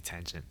crazy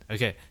tangent.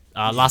 Okay,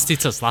 last two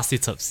tips. Yo. Last two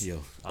tips.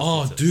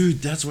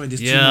 Dude, that's why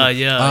there's Yeah, two more.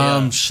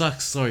 yeah.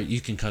 Shucks, sorry,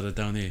 you can cut it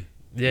down here.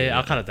 Yeah,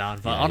 I'll cut it down.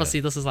 But Yeah, honestly,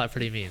 this is like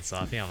pretty mean, so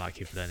I think I might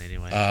keep it in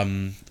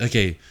anyway.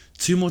 Okay,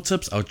 two more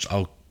tips.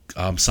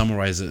 I'll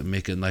summarize it and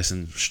make it nice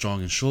and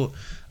strong and short.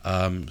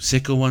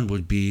 Second one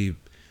would be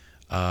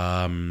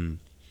what do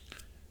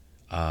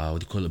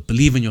you call it?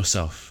 Believe in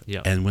yourself.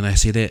 Yeah. And when I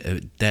say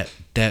that,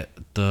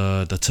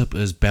 the tip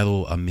is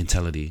battle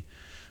mentality.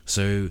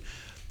 So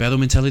battle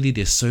mentality,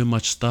 there's so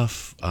much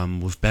stuff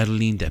with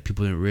battling that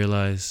people don't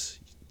realize,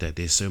 that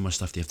there's so much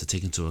stuff they have to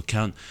take into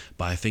account.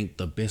 But I think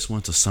the best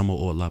one to sum it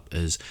all up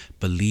is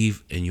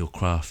believe in your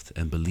craft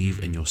and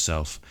believe in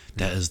yourself.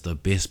 That is the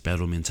best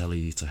battle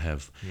mentality to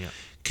have. Yeah.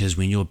 Because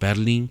when you're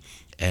battling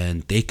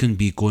and they can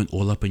be going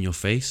all up in your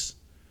face,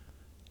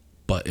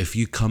 but if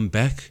you come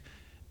back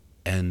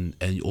and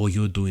all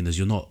you're doing is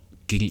you're not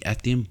getting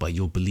at them, but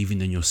you're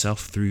believing in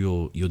yourself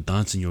through your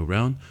dance and your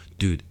round,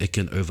 dude, it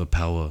can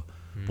overpower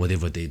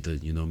whatever they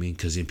did, you know what I mean?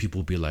 Because then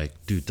people be like,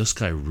 dude, this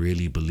guy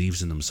really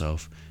believes in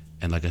himself.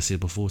 And like I said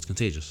before, it's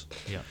contagious.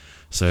 Yeah.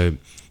 So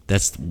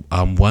that's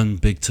one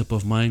big tip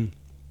of mine.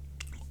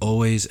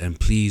 Always and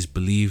please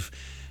believe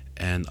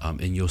and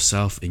in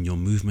yourself, in your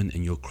movement,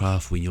 in your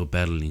craft when you're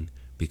battling,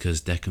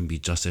 because that can be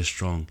just as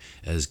strong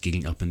as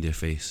getting up in their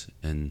face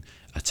and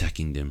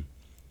attacking them,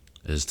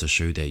 is to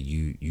show that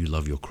you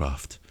love your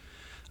craft.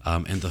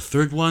 And the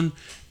third one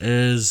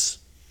is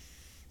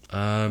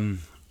the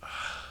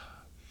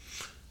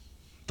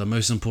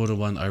most important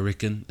one, I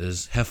reckon,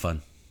 is have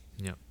fun.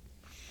 Yeah.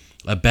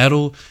 A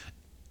battle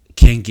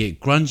can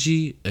get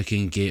grungy, it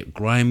can get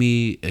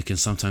grimy, it can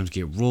sometimes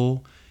get raw,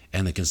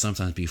 and it can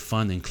sometimes be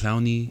fun and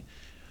clowny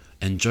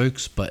and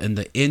jokes, but in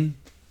the end,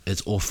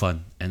 it's all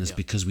fun, and it's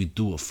because we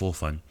do it for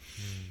fun.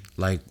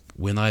 Like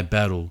when I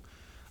battle,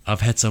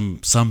 I've had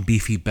some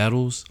beefy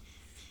battles,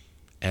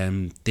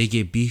 and they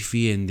get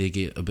beefy and they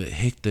get a bit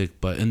hectic,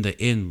 but in the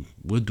end,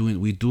 we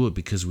do it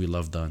because we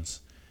love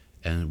dance,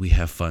 and we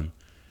have fun,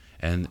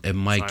 and it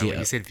might Sorry, get when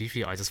you said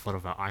beefy, I just thought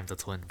about I'm the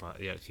Twin,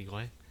 but yeah, keep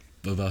going.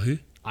 about who?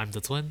 I'm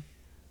the Twin.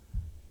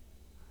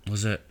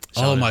 Was it?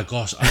 Sheldon. Oh my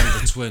gosh,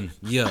 I'm the Twin.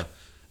 Yeah.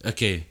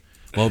 Okay.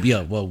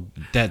 Well,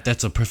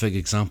 that's a perfect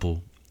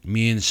example.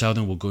 Me and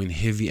Sheldon were going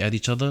heavy at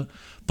each other,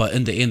 but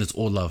in the end, it's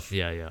all love.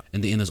 Yeah.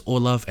 In the end, it's all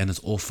love and it's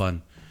all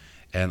fun.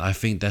 And I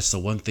think that's the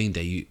one thing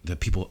that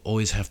people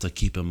always have to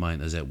keep in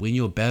mind, is that when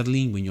you're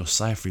battling, when you're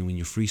ciphering, when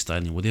you're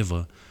freestyling,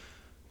 whatever,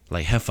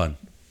 like have fun.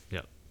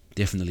 Yeah.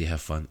 Definitely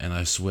have fun. And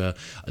I swear,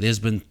 there's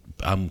been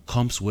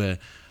comps where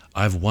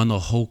I've won a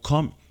whole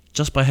comp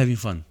just by having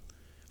fun.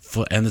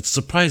 And it's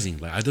surprising.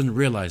 Like I didn't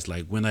realize,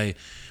 like when I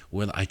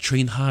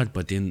trained hard,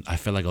 but then I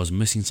felt like I was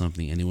missing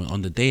something. And then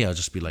on the day, I'll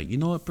just be like, you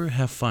know what, bro,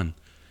 have fun.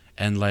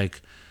 And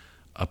like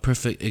a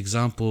perfect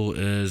example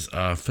is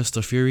Fist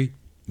of Fury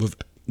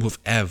with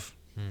Av.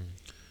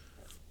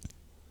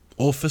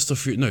 Or Fist of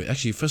Fury. No,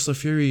 actually, Fist of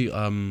Fury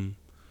in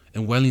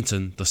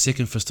Wellington, the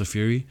second Fist of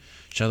Fury.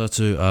 Shout out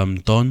to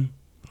Don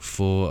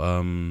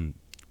for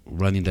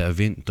running that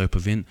event, dope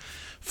event.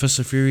 Fist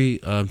of Fury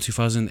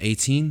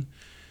 2018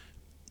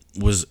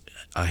 was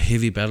a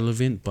heavy battle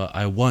event, but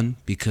I won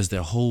because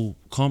the whole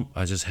comp,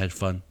 I just had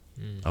fun.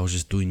 I was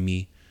just doing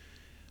me.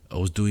 I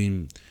was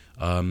doing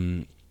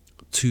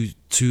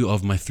two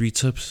of my 3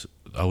 tips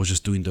I was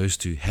just doing those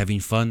two, having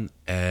fun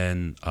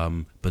and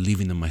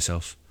believing in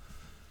myself,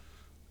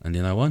 and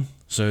then I won.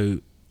 So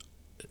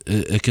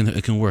it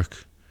can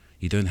work.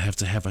 You don't have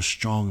to have a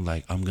strong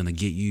like I'm gonna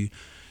get you.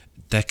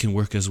 That can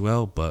work as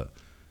well, but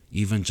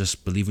even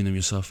just believing in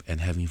yourself and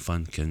having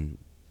fun can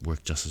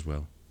work just as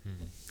well.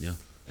 Yeah,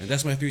 and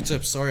that's my 3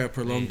 tips. Sorry I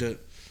prolonged it.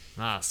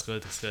 Nah, it's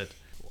good. It's good.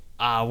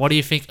 What do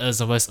you think is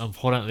the most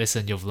important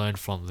lesson you've learned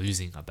from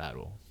losing a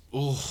battle?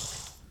 Oh,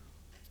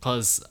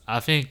 Because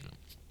I think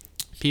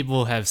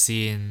people have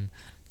seen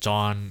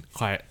John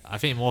quite. I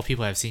think more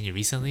people have seen you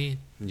recently,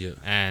 yeah.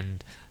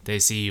 and they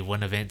see you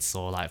win events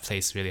or like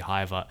place really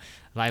high. But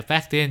like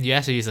back then, you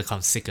actually used to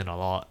come second a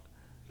lot.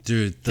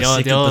 Dude, the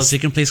There was-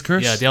 second place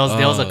curse? Yeah, there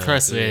was a Oh,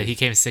 curse where dude. he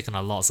came second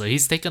a lot, so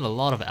he's taken a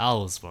lot of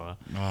L's, bro.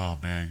 Oh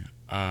man.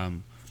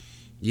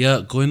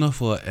 Yeah, going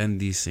off what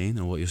Andy's saying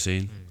and what you're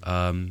saying,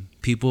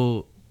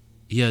 people,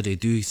 yeah, they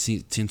do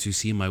tend to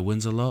see my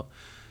wins a lot,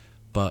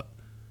 but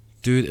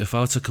dude, if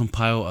I were to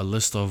compile a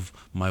list of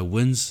my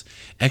wins,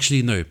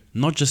 actually no,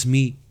 not just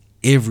me,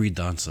 every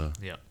dancer,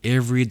 Yeah.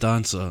 every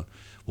dancer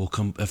will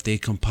come if they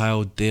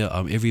compile their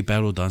every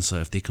battle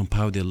dancer, if they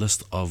compile their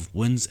list of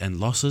wins and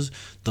losses,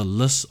 the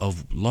list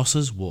of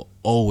losses will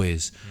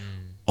always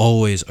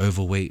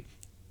overweight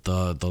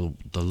the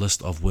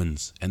list of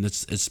wins, and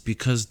it's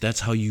because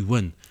that's how you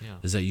win, Yeah.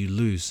 is that you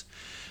lose.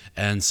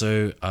 And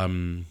so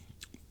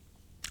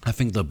I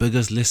think the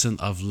biggest lesson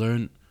I've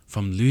learned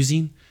from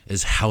losing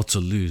is how to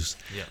lose.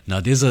 Yeah.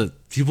 Now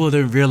people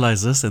don't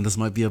realize this, and this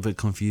might be a bit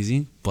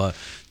confusing, but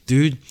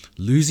dude,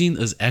 losing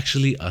is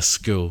actually a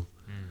skill.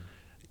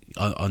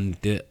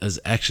 There is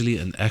actually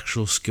an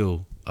actual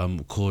skill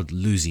called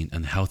losing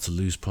and how to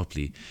lose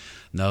properly.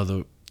 Now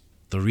the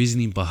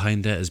reasoning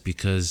behind that is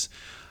because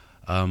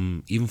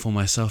even for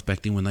myself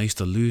back then when I used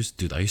to lose,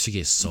 dude, I used to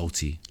get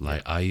salty.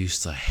 Like I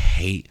used to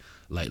hate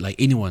like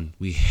anyone,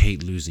 we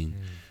hate losing.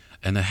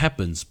 And it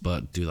happens,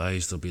 but dude, I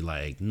used to be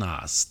like,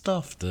 nah,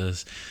 stuff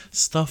this,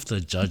 stuff the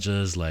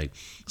judges, like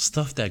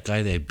stuff that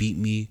guy that beat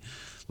me.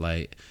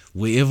 Like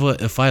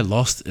if I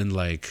lost in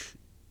like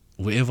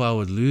wherever I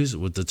would lose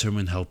would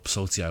determine how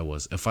salty I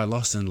was. If I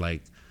lost in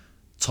like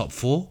top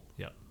 4,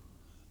 Yeah.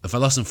 if I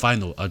lost in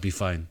final, I'd be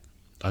fine.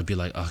 I'd be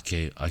like,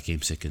 okay, I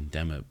came second,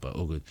 damn it, but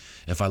all good.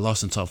 If I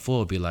lost in top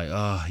 4, I'd be like,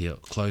 yeah,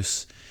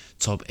 close.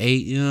 Top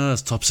 8, yeah,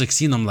 it's top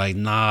 16. I'm like,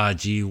 nah,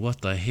 gee,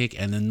 what the heck?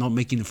 And then not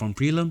making it from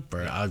prelim,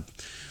 bro. I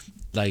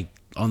like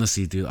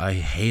honestly, dude, I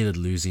hated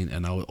losing,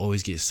 and I would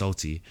always get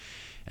salty.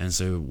 And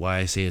so why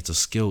I say it's a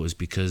skill is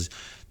because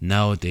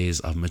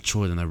nowadays I've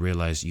matured and I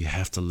realize you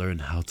have to learn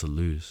how to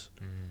lose.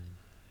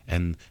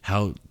 And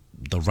how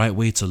the right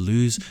way to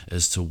lose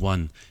is to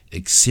one,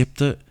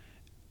 accept it,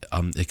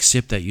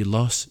 accept that you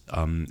lost,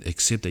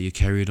 accept that you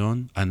carried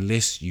on,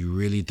 unless you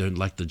really don't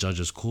like the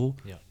judge's call.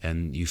 Yeah.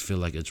 And you feel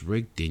like it's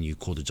rigged, then you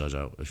call the judge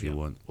out if you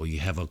want, or you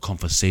have a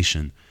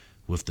conversation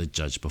with the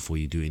judge before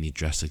you do any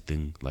drastic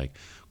thing like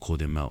call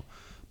them out.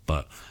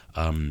 But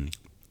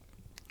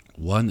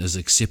one is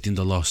accepting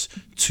the loss,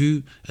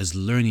 2 is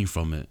learning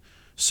from it.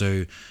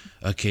 So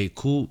okay,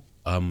 cool,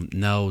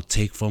 now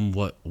take from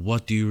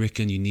what do you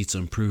reckon you need to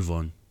improve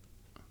on?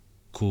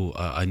 Cool,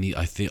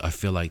 I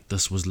feel like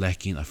this was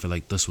lacking, I feel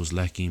like this was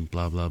lacking,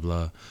 blah blah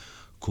blah.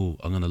 Cool,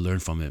 I'm gonna learn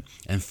from it.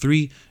 And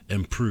 3,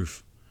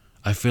 improve.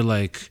 I feel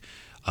like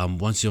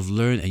once you've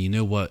learned and you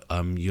know what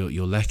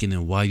you're lacking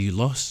and why you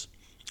lost,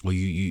 or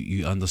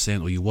you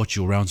understand, or you watch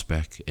your rounds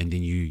back and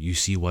then you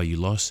see why you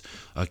lost.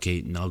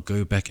 Okay, now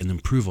go back and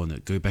improve on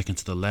it. Go back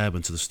into the lab,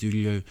 into the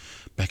studio,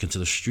 back into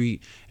the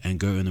street, and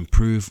go and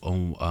improve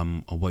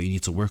on what you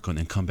need to work on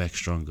and come back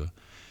stronger.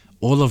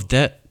 All of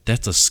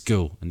that's a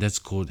skill, and that's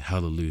called how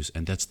to lose.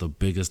 And that's the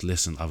biggest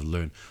lesson I've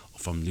learned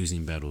from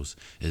losing battles,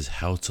 is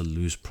how to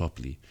lose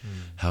properly,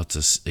 how to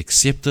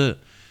accept it,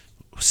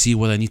 see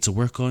what I need to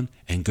work on,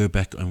 and go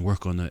back and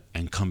work on it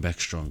and come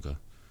back stronger.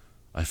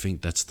 I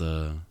think that's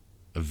a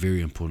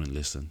very important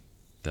lesson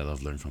that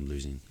I've learned from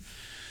losing.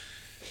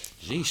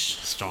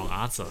 Yeesh. Strong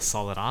answer.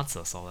 Solid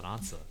answer. Solid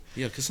answer.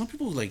 Yeah, because some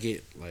people like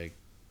get like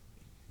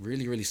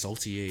really, really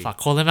salty. Fuck,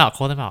 call them out.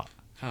 Call them out.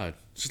 Hard.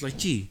 It's just like,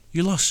 gee,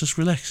 you lost, just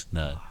relax.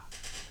 No.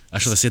 I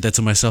should have said that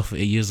to myself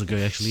 8 years ago,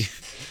 actually.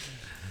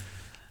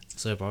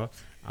 So, bro,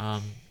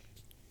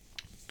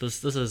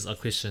 this is a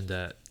question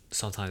that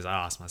sometimes I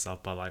ask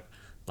myself, but like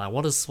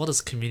what is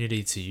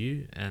community to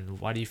you, and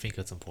why do you think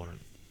it's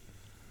important?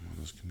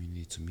 What is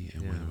community to me,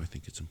 and why Yeah. do I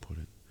think it's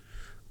important?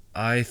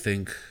 I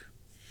think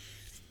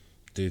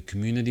the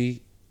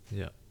community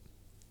Yeah.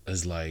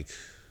 is like,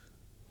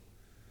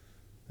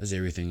 is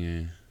everything.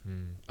 Yeah.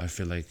 I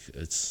feel like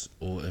it's,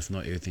 or if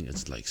not everything,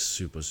 it's like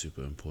super,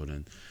 super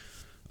important.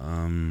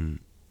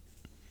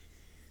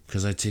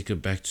 Because I take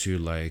it back to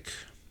like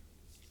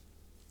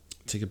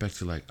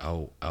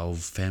our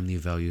family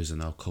values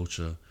and our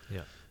culture.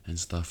 Yeah. And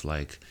stuff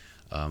like,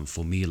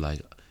 for me,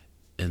 like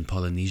in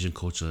Polynesian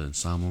culture and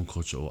Samoan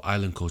culture or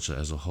island culture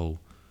as a whole,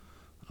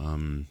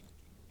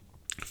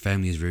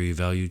 family is very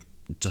valued,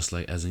 just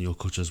like as in your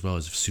culture as well,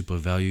 is super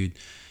valued.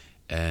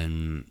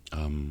 And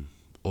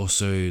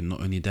also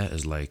not only that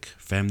is like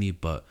family,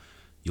 but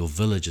your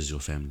village is your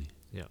family.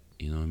 Yeah.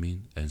 You know what I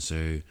mean? And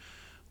so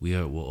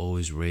we're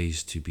always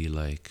raised to be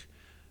like,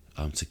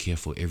 to care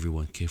for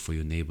everyone, care for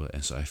your neighbor.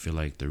 And so I feel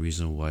like the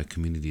reason why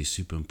community is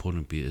super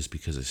important is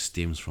because it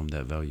stems from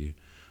that value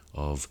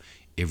of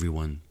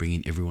everyone,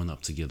 bringing everyone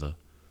up together.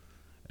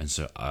 And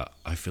so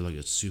I feel like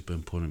it's super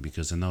important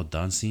because in our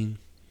dancing,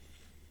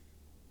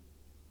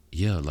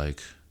 yeah,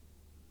 like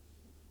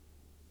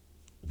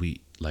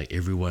we like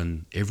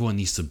everyone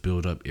needs to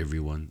build up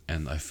everyone.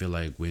 And I feel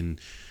like when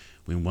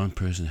one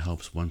person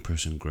helps one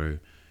person grow,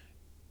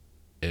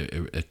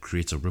 it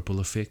creates a ripple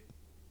effect,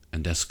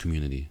 and that's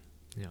community.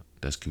 Yeah.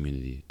 That's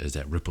community, is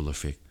that ripple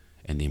effect.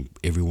 And then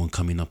everyone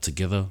coming up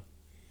together,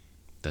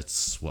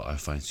 that's what I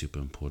find super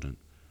important.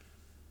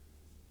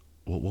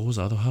 What was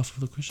the other half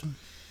of the question?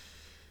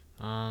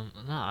 No,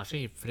 I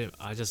think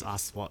I just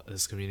asked what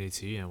is community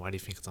to you and why do you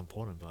think it's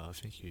important, but I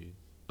think you.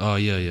 Oh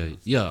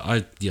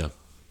yeah.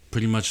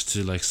 Pretty much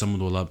to like sum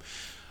it all up,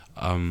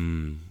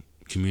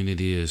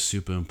 community is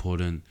super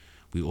important.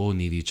 We all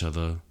need each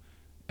other,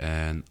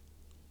 and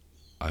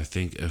I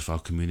think if our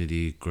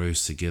community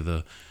grows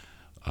together,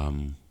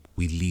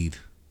 we lead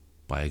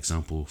by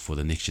example for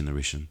the next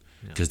generation,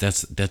 because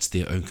that's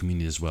their own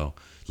community as well.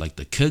 Like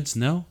the kids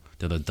now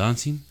that are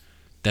dancing,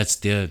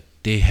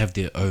 they have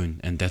their own,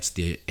 and that's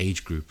their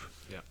age group.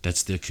 Yeah.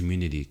 That's their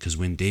community. Because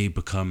when they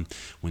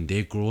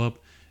grow up,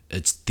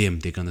 it's them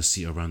they're gonna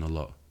see around a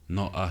lot,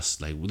 not us.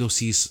 Like they'll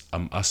see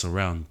us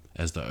around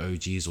as the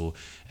OGs or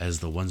as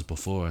the ones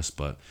before us,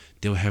 but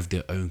they'll have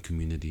their own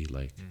community.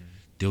 Like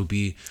there'll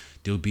be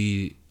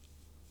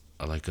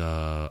like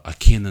a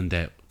Ken in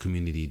that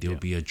community. There'll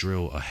be a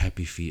drill, a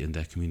happy feet in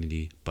that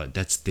community, but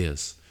that's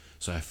theirs.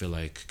 So I feel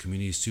like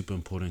community is super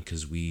important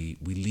because we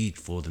lead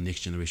for the next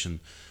generation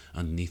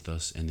underneath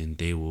us, and then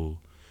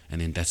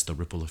that's the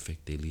ripple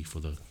effect. They lead for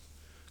the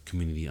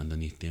community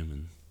underneath them,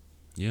 and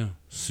yeah,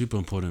 super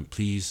important.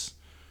 Please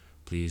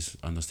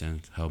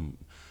understand how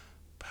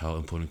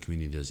important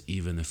community is.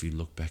 Even if you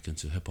look back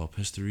into hip hop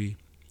history,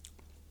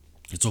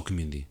 it's all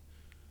community.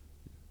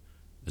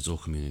 It's all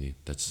community.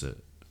 That's it.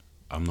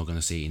 I'm not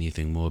gonna say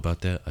anything more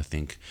about that. I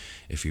think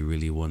if you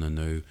really want to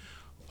know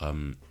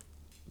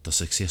the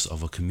success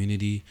of a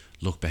community,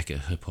 look back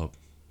at hip hop,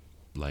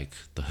 like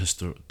the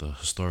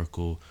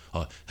historical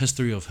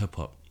history of hip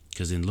hop.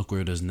 Because then look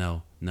where it is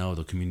now. Now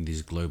the community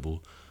is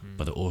global,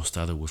 but it all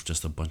started with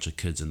just a bunch of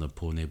kids in a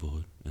poor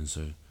neighborhood, and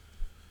so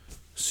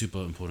super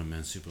important,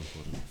 man. Super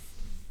important.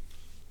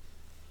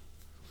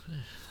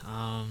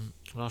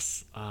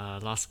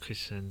 Last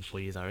question for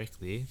you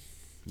directly.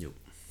 Yep.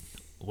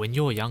 When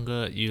you were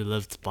younger, you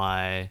lived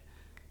by,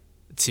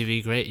 to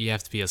be great, you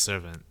have to be a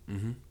servant.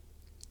 Mm-hmm.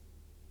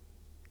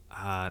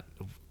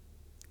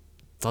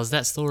 Does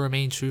that still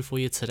remain true for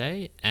you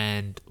today?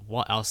 And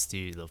what else do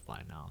you live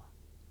by now?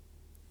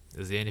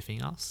 Is there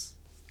anything else?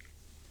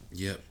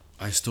 Yep.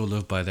 I still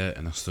live by that,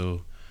 and I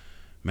still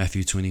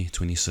Matthew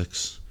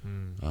 20:26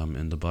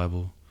 in the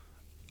Bible.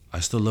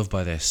 I still live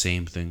by that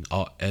same thing.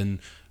 And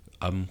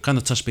kind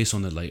of touched base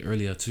on it like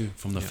earlier too,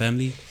 from the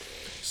family.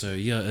 So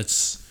yeah, it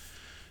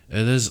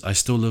is. I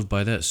still live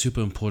by that.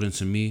 Super important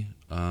to me.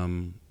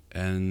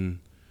 And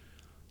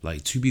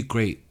like to be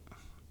great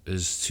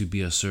is to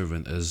be a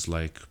servant, is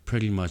like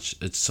pretty much,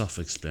 it's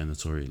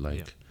self-explanatory.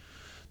 Like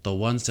the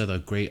ones that are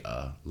great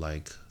are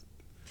like,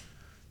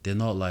 they're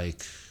not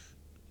like,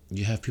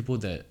 you have people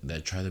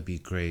that try to be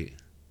great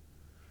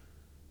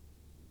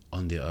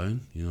on their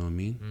own, you know what I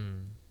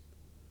mean?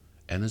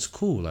 And it's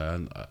cool,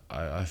 like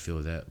I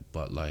feel that,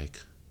 but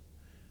like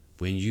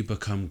when you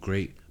become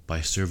great by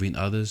serving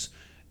others,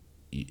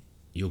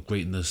 your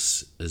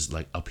greatness is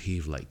like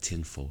upheaved like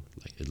tenfold,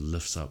 like it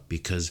lifts up,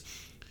 because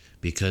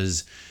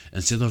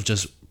instead of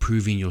just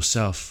proving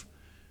yourself,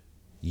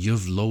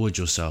 you've lowered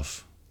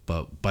yourself,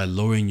 but by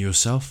lowering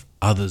yourself,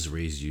 others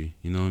raise you,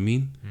 you know what I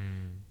mean?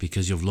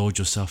 Because you've lowered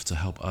yourself to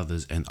help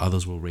others, and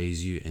others will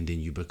raise you, and then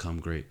you become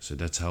great. So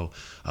that's how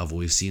I've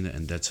always seen it,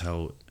 and that's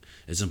how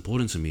it's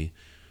important to me.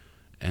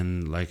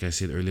 And like I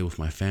said earlier with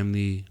my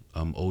family,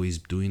 I'm always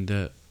doing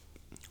that.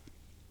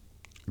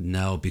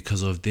 Now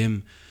because of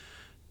them,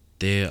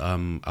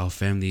 our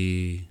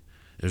family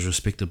is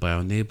respected by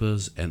our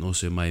neighbors, and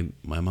also my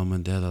mom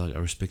and dad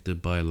are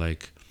respected by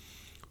like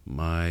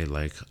my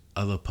like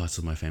other parts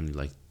of my family,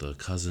 like the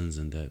cousins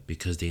and that,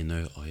 because they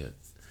know, oh yeah,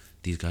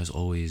 these guys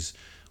always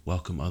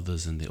welcome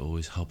others and they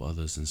always help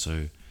others. And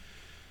so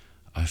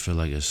I feel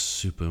like it's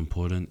super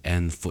important.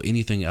 And for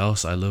anything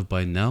else I live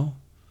by now,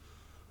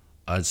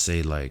 I'd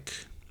say like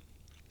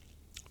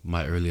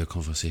my earlier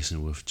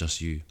conversation with just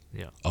you,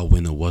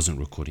 when it wasn't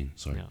recording,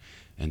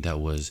 and that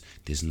was,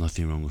 there's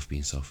nothing wrong with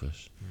being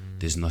selfish.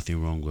 There's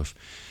nothing wrong with,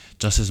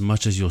 just as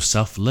much as you're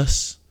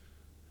selfless,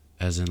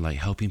 as in like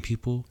helping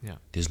people,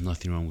 there's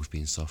nothing wrong with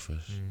being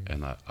selfish.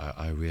 And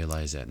I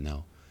realize that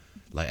now.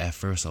 Like at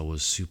first I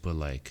was super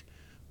like,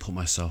 put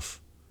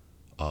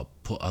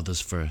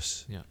others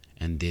first.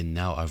 And then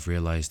now I've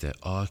realized that,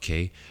 I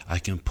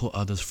can put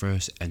others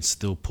first and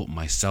still put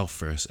myself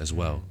first as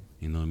well.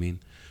 You know what I mean?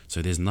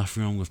 So there's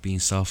nothing wrong with being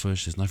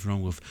selfish. There's nothing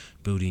wrong with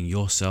building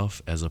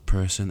yourself as a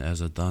person, as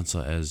a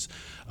dancer, as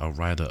a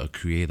writer, a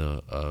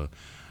creator,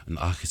 an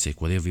architect,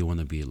 whatever you want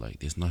to be. Like,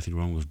 there's nothing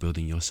wrong with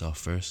building yourself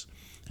first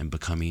and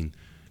becoming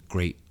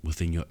great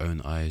within your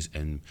own eyes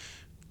and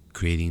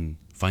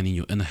finding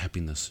your inner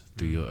happiness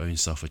through your own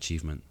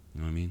self-achievement.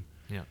 You know what I mean?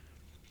 Yeah.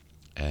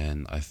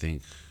 And I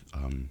think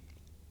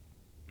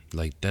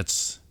like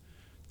that's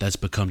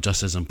become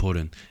just as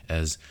important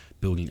as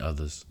building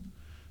others.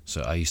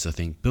 So I used to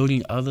think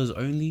building others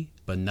only,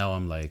 but now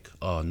I'm like,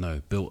 oh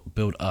no,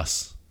 build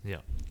us. Yeah.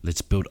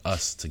 Let's build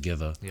us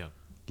together. Yeah.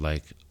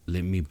 Like,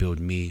 let me build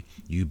me,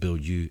 you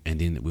build you, and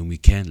then when we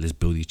can, let's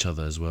build each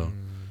other as well.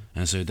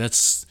 And so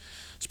it's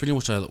pretty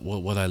much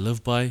what I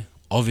live by.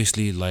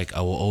 Obviously, like,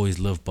 I will always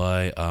live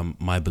by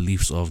my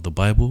beliefs of the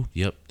Bible.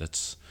 Yep,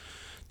 that's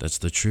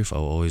the truth. I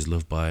will always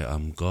live by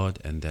God,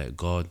 and that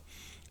God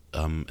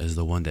is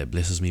the one that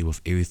blesses me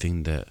with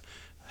everything that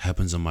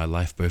happens in my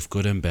life, both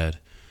good and bad.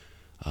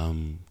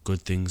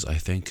 Good things, I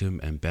thank Him,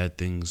 and bad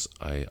things,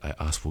 I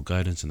ask for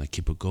guidance and I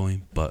keep it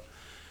going. But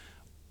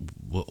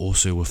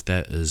also with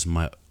that is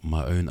my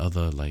own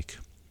other, like,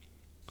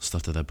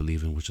 stuff that I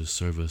believe in, which is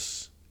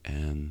service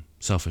and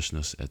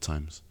selfishness at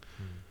times.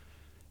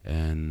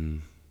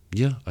 And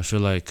yeah, I feel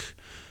like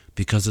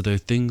because of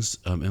those things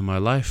in my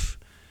life,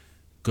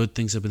 good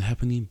things have been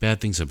happening, bad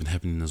things have been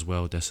happening as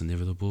well. That's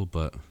inevitable.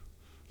 But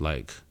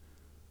like,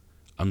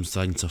 I'm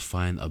starting to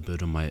find a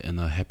bit of my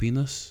inner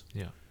happiness.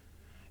 Yeah.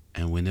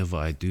 And whenever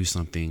I do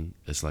something,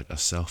 it's like a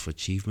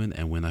self-achievement.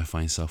 And when I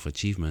find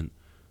self-achievement,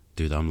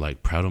 dude, I'm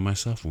like proud of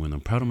myself. And when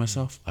I'm proud of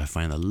myself, I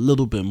find a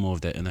little bit more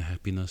of that inner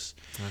happiness.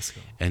 That's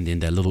cool. And then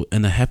that little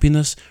inner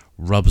happiness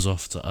rubs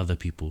off to other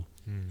people.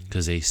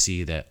 Because they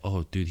see that,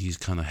 oh, dude, he's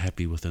kind of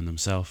happy within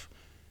himself.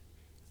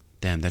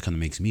 Damn, that kind of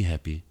makes me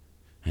happy.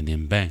 And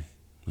then bang,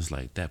 it's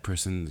like that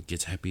person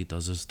gets happy,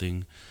 does this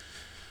thing.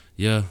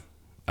 Yeah,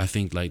 I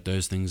think like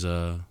those things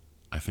are,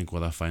 I think,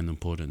 what I find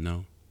important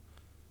now.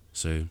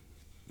 So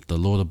the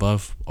Lord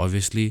above,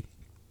 obviously,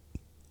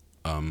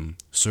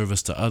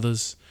 service to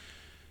others,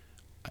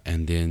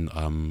 and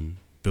then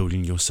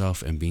building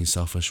yourself and being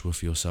selfish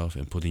with yourself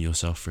and putting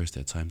yourself first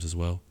at times as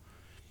well.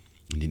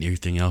 And then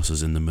everything else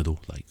is in the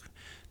middle, like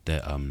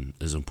that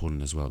is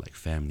important as well, like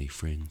family,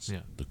 friends,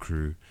 the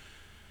crew,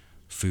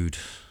 food,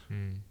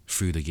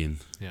 food again,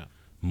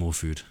 more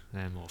food,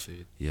 and more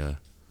food,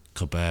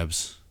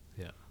 kebabs,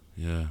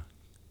 yeah.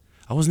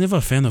 I was never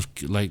a fan of,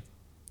 like,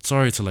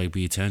 sorry to like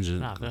be a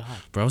tangent, Nah, go ahead.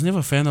 but I was never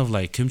a fan of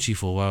like kimchi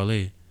for a while,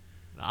 eh?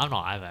 I'm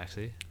not either,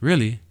 actually.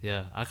 Really?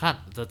 Yeah, I can't.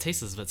 The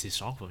taste is a bit too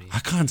strong for me. I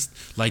can't,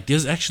 like,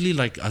 there's actually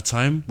like a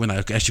time when I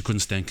actually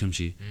couldn't stand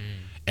kimchi,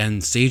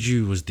 and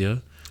seiju was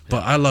there.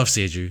 But I love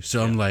seiju,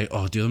 so I'm like,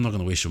 oh, dude, I'm not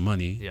gonna waste your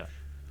money. Yeah.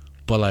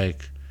 But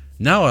like,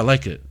 now I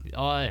like it.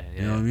 Oh yeah.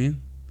 You know what I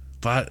mean?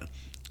 But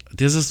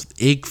there's this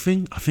egg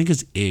thing. I think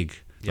it's egg.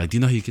 Like, do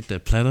you know how you get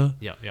that platter?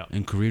 Yeah.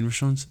 In Korean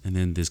restaurants, and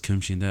then there's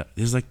kimchi in that.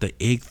 There's like the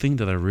egg thing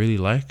that I really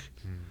like.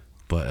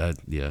 But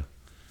yeah,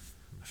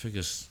 I think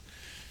it's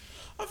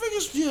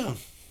yeah.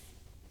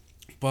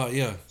 But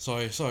yeah,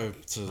 sorry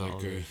to like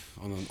go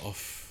on and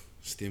off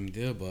stem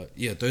there. But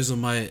yeah, those are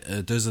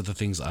the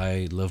things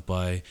I live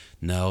by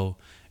now.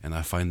 And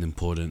I find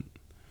important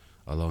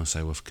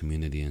alongside with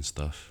community and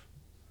stuff.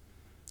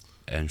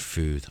 And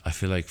food. I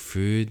feel like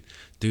food,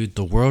 dude,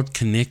 the world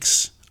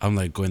connects. I'm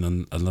like going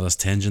on another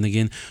tangent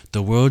again.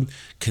 The world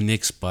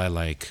connects by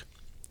like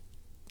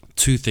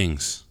two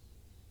things.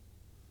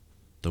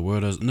 The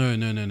world is no.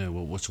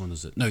 Well, which one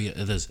is it? No, yeah,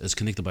 it is. It's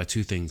connected by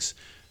two things.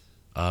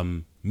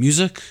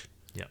 Music.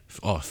 Yeah.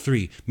 Oh,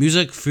 three.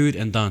 Music, food,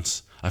 and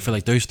dance. I feel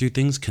like those three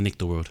things connect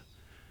the world.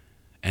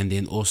 And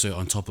then also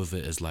on top of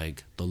it is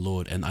like the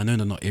Lord. And I know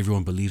that not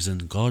everyone believes in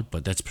God,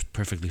 but that's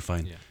perfectly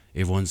fine. Yeah.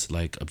 Everyone's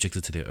like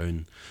objected to their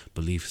own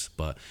beliefs.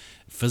 But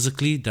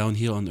physically down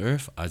here on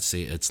earth, I'd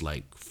say it's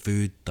like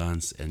food,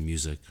 dance, and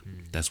music.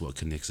 That's what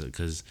connects it.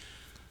 Because,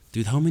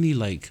 dude, how many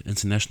like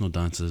international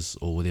dancers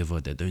or whatever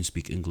that don't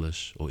speak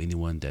English, or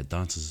anyone that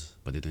dances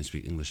but they don't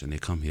speak English and they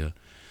come here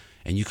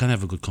and you can't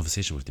have a good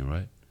conversation with them,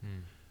 right?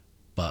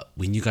 But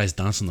when you guys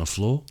dance on the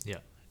floor,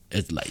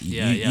 it's like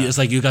it's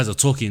like you guys are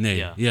talking,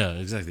 eh? Yeah,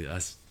 exactly.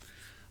 I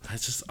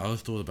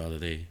always thought about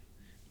it, eh?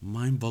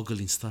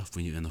 Mind-boggling stuff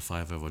when you're in a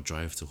 5-hour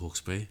drive to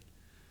Hawke's Bay.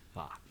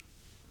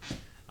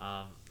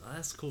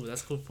 That's cool.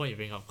 That's a cool point you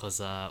bring up,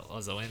 because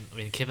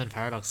when Kevin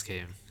Paradox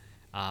came,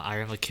 I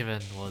remember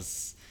Kevin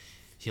was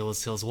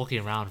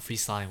walking around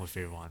freestyling with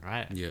everyone,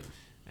 right? Yeah.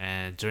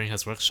 And during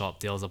his workshop,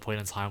 there was a point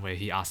in time where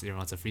he asked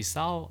everyone to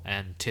freestyle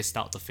and test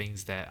out the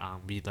things that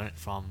we learned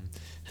from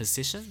his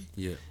session.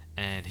 Yeah.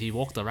 And he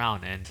walked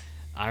around, and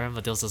I remember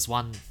there was this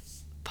one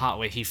part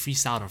where he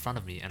freestyled in front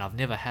of me, and I've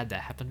never had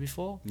that happen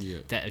before. Yeah.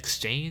 That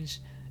exchange,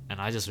 and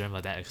I just remember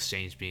that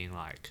exchange being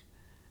like,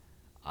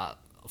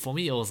 for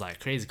me it was like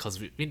crazy because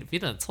we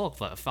didn't talk,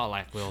 but it felt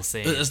like we were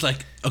saying. It's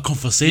like a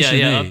conversation.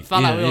 Yeah, eh? it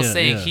felt like we were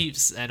saying yeah.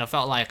 heaps, and I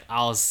felt like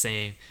I was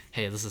saying,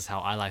 "Hey, this is how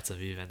I like to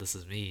move, and this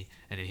is me."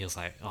 And then he was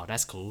like, "Oh,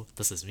 that's cool.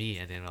 This is me."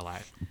 And then we're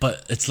like,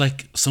 But it's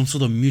like some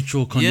sort of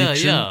mutual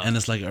connection, yeah. and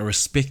it's like a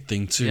respect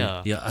thing too.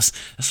 Yeah.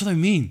 That's what I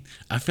mean.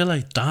 I feel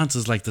like dance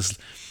is like this.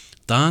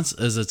 Dance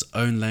is its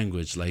own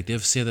language. Like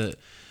they've said it,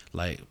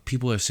 like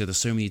people have said it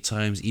so many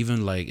times.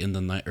 Even like in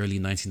the early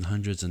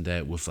 1900s and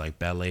that with like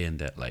ballet and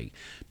that, like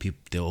people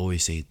they'll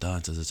always say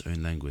dance is its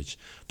own language.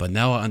 But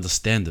now I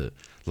understand it.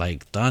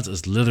 Like dance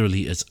is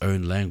literally its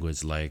own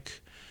language.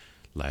 Like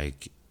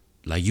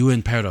you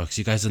and Paradox,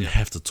 you guys didn't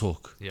have to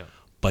talk. yeah,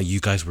 But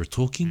you guys were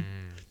talking.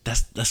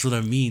 That's what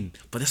I mean.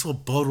 But that's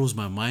what boggles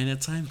my mind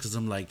at times because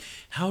I'm like,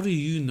 how do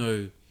you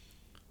know,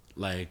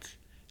 like,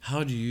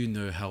 how do you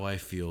know how I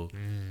feel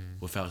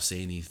without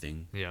saying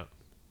anything, yeah.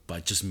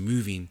 but just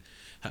moving?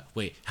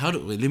 Wait, let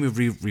me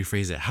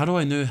rephrase it. How do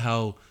I know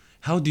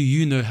how do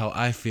you know how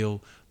I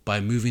feel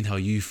by moving how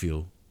you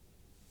feel?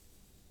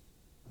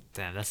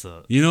 Damn, that's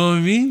a. You know what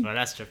I mean? Bro,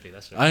 that's trippy.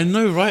 That's trippy. I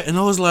know, right? And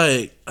I was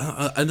like,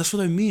 and that's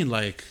what I mean.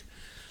 Like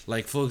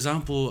for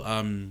example,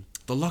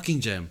 the locking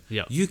jam.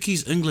 Yeah.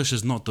 Yuki's English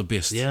is not the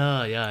best.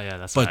 Yeah.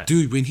 That's But right.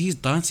 dude, when he's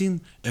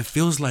dancing, it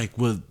feels like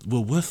we're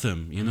with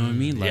him. You know what I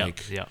mean? yeah,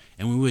 Like, yeah.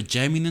 and when we were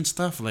jamming and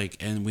stuff, like,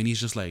 and when he's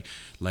just like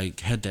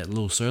had that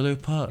little solo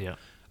part, Yeah.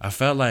 I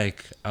felt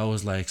like I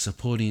was like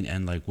supporting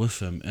and like with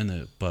him in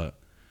it. But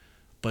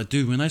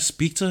dude, when I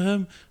speak to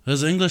him,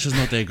 his English is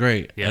not that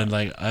great, Yeah. and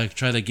like I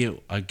try to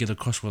get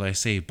across what I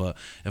say. But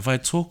if I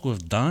talk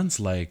with dance,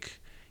 like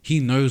he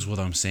knows what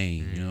I'm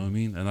saying. You know what I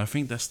mean? And I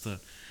think that's the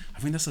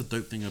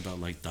dope thing about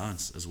like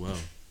dance as well,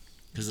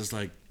 because it's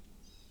like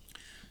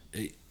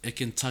it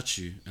can touch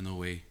you in a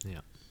way.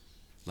 Yeah.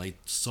 Like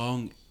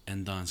song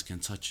and dance can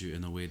touch you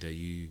in a way that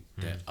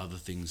other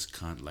things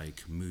can't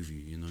like move you.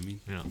 You know what I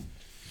mean? Yeah.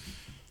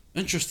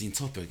 Interesting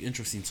topic.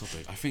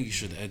 I think you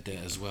should add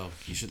that as well.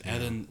 You should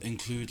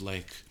include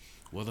like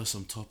what are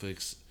some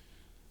topics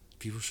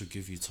people should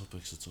give you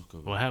topics to talk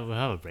about. We'll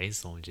have a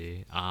brainstorm,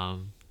 G. We'll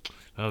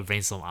have a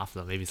brainstorm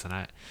after, maybe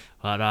tonight.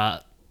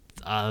 But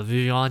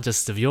moving on,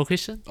 just the viewer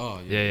question. Oh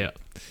yeah.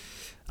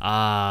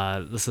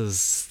 This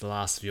is the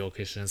last viewer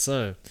question.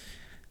 So,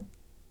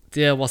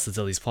 dear What's the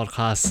Dillies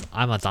podcast,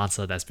 I'm a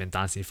dancer that's been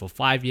dancing for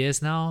 5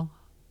 years now,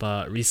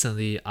 but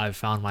recently I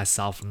found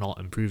myself not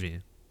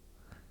improving.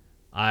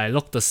 I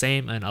look the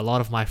same in a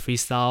lot of my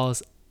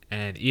freestyles,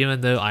 and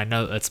even though I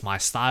know it's my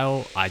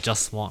style, I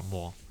just want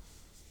more.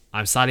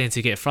 I'm starting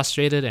to get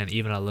frustrated and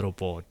even a little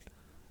bored.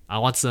 I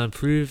want to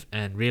improve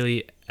and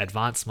really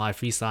advance my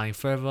freestyling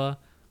further.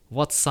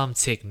 What's some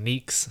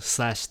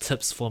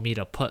techniques/tips for me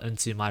to put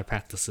into my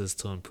practices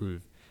to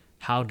improve?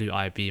 How do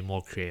I be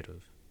more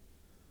creative?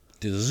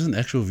 Dude, this is an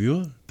actual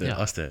viewer that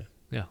Yeah. asked that.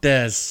 Yeah.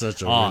 That's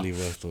such a Oh. really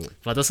well thought.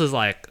 But this is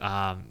like,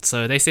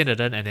 so they sent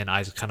it in and then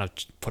I just kind of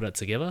put it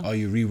together. Oh,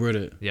 you reword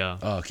it? Yeah.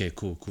 Oh, okay,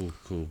 cool.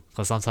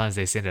 Because sometimes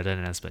they send it in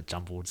and it's a bit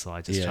jumbled, so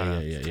I just try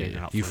to clean it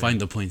up. You for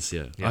find them. the points,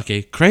 yeah. Yeah.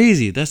 Okay,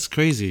 crazy. That's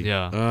crazy.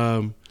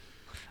 Yeah.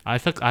 I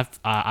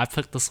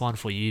picked this one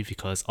for you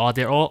because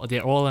they're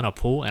all in a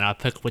pool and I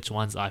picked which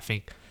ones I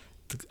think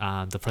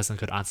the person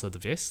could answer the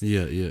best.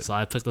 Yeah. So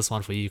I picked this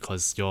one for you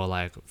because you're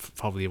like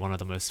probably one of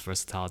the most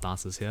versatile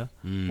dancers here.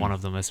 One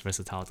of the most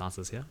versatile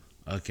dancers here.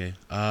 Okay.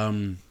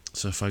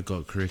 So if I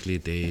got correctly,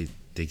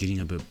 they're getting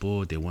a bit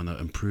bored. They want to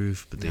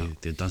improve, but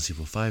they're dancing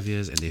for 5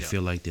 years and they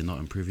feel like they're not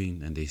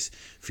improving, and they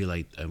feel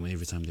like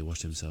every time they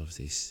watch themselves,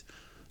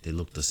 they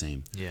look the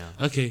same. Yeah.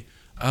 Okay.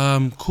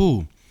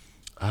 Cool.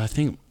 I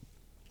think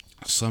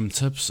some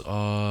tips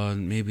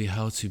on maybe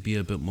how to be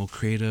a bit more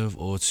creative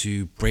or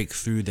to break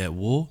through that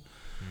wall.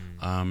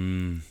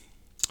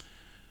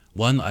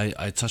 One,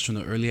 I touched on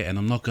it earlier, and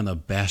I'm not gonna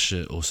bash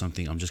it or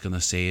something. I'm just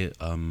gonna say it.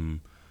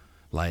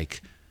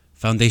 Like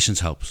foundations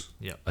helps.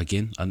 Yeah.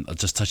 Again, I'm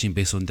just touching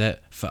base on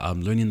that.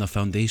 Learning the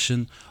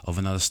foundation of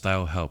another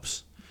style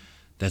helps.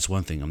 That's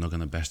one thing. I'm not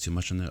gonna bash too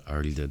much on it. I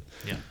already did.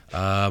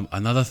 Yeah.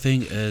 Another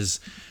thing is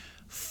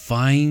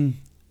find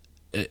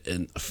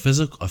a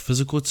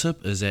physical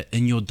tip is that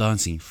in your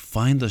dancing,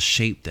 find a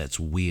shape that's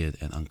weird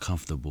and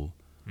uncomfortable.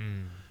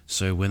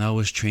 So when I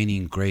was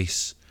training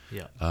Grace,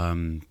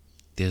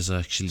 there's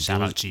actually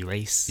Shout out G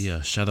Race.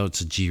 Yeah, shout out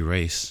to G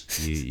Race,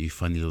 you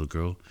funny little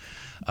girl.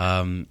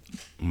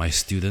 My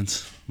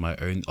students,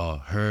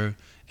 her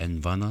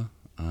and Vanna,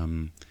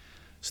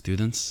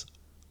 students.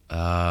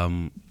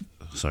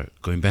 Sorry,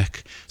 going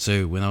back.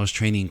 So when I was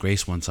training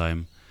Grace one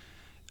time,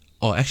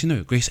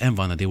 Grace and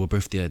Vanna, they were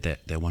both there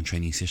that one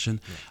training session.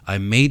 I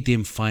made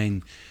them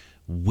find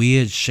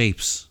weird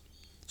shapes.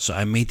 So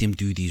I made them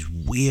do these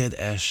weird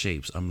ass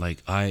shapes. I'm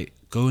like, I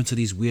go into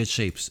these weird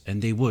shapes,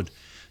 and they would.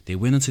 They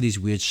went into these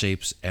weird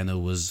shapes, and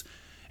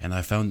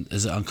I found,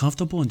 is it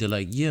uncomfortable? And they're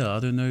like, yeah, I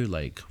don't know.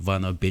 Like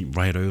Vanna bent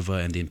right over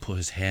and then put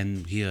his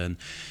hand here, and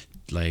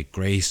like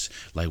Grace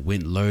like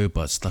went low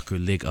but stuck her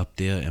leg up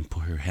there and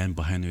put her hand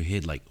behind her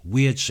head, like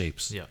weird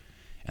shapes. Yeah.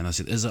 And I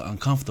said, is it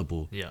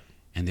uncomfortable? Yeah.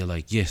 And they're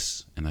like,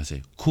 yes. And I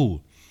said,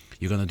 cool.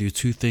 you're gonna do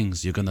two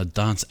things. You're gonna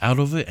dance out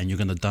of it and you're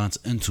gonna dance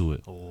into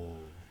it. Oh,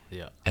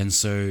 yeah. And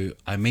so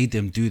I made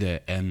them do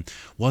that. And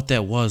what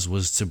that was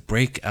to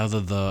break out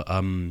of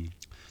the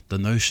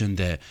notion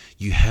that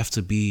you have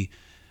to be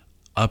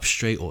up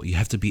straight or you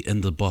have to be in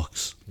the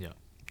box. Yeah.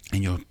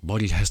 And your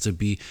body has to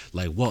be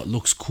like, what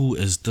looks cool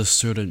is this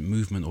certain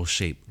movement or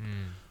shape.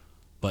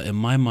 But in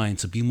my mind,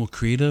 to be more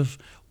creative,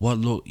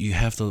 you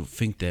have to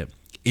think that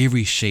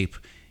every shape,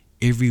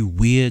 every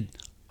weird,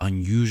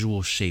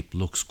 unusual shape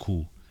looks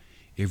cool.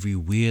 Every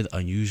weird,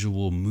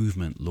 unusual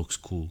movement looks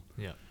cool.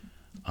 Yeah.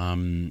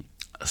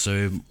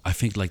 So I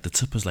think like the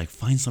tip is like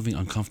find something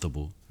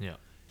uncomfortable. Yeah.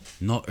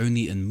 Not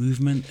only in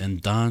movement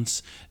and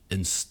dance,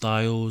 in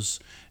styles,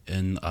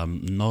 in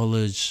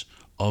knowledge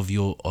of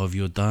your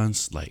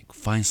dance. Like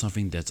find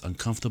something that's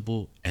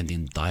uncomfortable and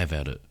then dive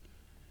at it,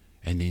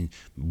 and then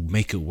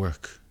make it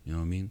work. You know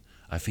what I mean?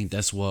 I think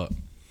that's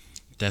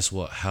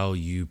how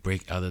you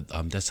break out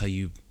of that's how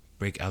you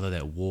break out of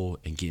that wall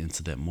and get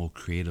into that more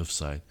creative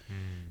side.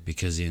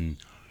 Because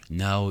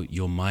now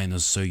your mind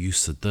is so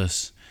used to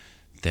this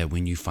that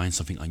when you find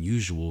something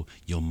unusual,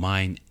 your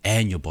mind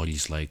and your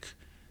body's like,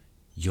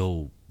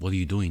 yo, what are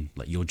you doing?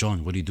 Like, yo,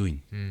 John, what are you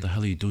doing? The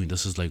hell are you doing?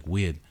 This is like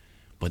weird.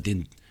 But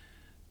then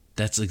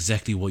that's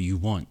exactly what you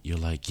want. You're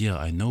like, yeah,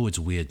 I know it's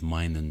weird,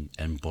 mind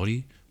and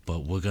body,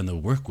 but we're gonna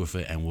work with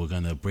it and we're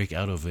gonna break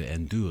out of it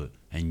and do it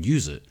and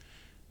use it.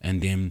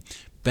 And then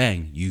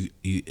bang, you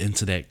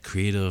into that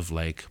creative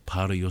like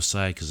part of your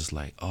side, because it's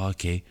like, oh,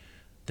 okay,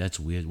 that's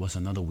weird. What's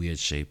another weird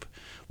shape?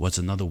 What's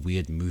another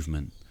weird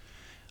movement?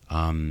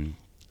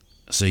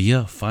 So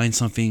yeah, find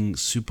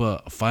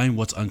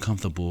what's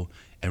uncomfortable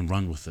and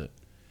run with it.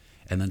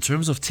 And in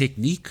terms of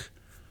technique,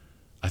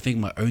 I think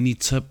my only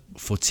tip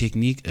for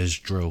technique is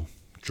drill.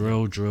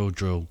 Drill.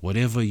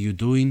 Whatever you're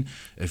doing,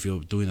 if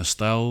you're doing a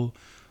style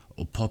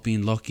or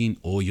popping, locking,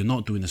 or you're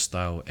not doing a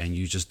style and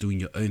you're just doing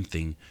your own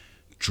thing,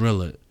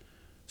 drill it.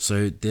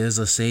 So there's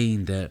a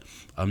saying that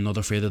I'm not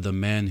afraid of the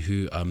man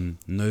who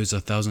knows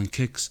 1,000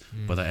 kicks,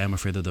 but I am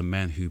afraid of the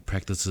man who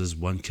practices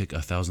one kick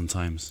 1,000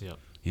 times. Yeah.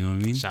 You know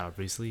what I mean? Shout out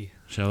Bruce Lee.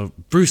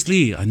 Bruce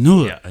Lee, I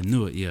knew it.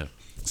 Yeah. Yeah.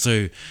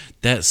 So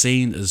that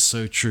saying is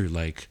so true.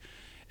 Like,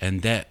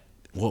 and that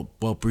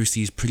what Bruce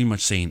Lee is pretty much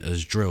saying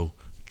is drill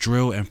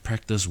and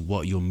practice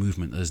what your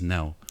movement is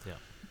now. Yeah.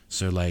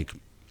 So like,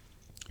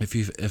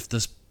 if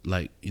this,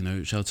 like, you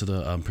know, shout out to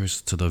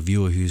the to the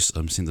viewer who's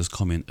seen this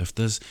comment.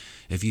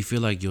 If you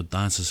feel like your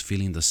dance is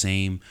feeling the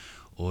same,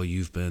 or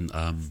you've been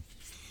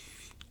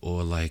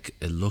or like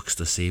it looks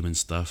the same and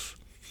stuff,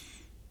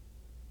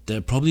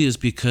 that probably is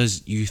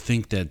because you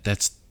think that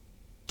that's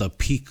the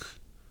peak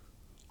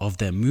of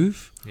that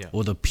move,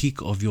 or the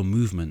peak of your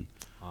movement.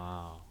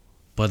 Wow.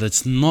 But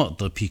it's not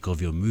the peak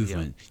of your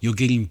movement. You're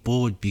getting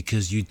bored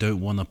because you don't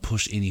want to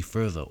push any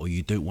further, or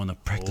you don't want to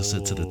practice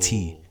it to the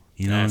T.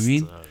 You know what I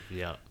mean?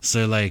 Yeah.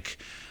 So like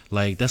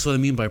that's what I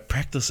mean by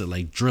practice it,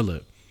 like drill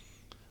it.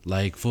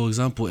 Like, for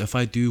example, if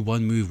I do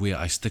one move where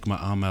I stick my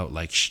arm out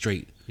like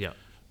straight,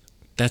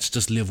 that's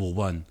just level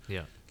 1.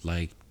 Yeah.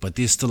 Like, but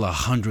there's still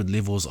 100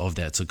 levels of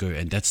that to go,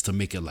 and that's to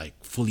make it like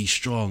fully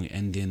strong.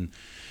 And then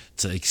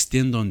to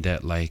extend on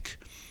that, like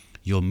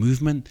your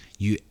movement,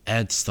 you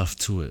add stuff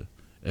to it.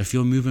 If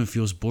your movement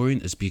feels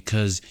boring, it's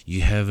because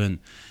you haven't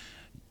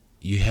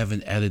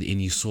added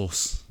any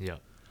sauce. Yeah.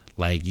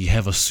 Like, you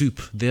have a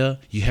soup there,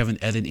 you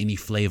haven't added any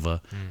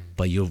flavor,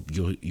 but you're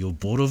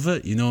bored of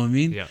it. You know what I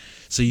mean? Yeah.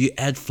 So you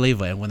add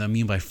flavor, and what I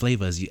mean by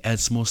flavor is you add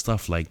small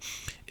stuff. Like,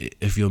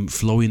 if you're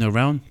flowing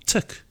around,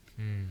 tick,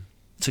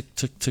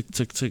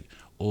 tick,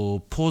 or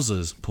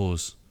pauses,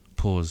 pause,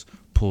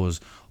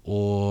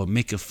 or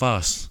make it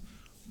fast,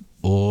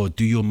 or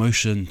do your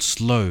motion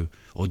slow,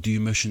 or do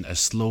your motion as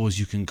slow as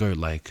you can go.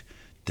 Like,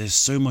 there's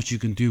so much you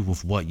can do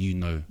with what you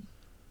know.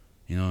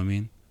 You know what I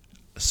mean?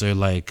 So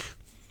like,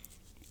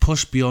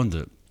 push beyond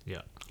it.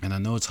 Yeah. And I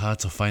know it's hard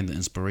to find the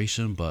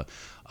inspiration, but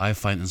I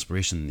find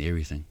inspiration in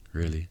everything,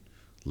 really.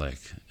 Like,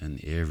 in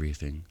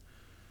everything.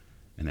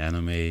 In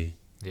anime,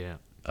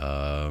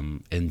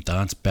 in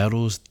dance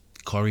battles,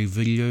 choreo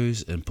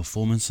videos, and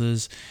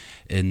performances,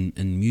 in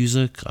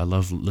music. I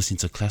love listening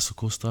to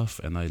classical stuff,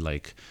 and I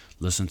like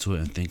listen to it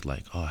and think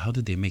like, oh, how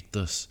did they make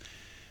this?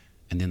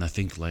 And then I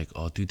think like,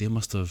 oh, dude, they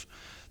must have,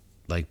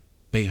 like,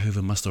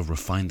 Beethoven must have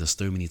refined this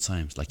so many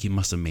times. Like, he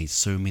must have made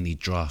so many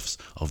drafts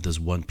of this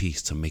one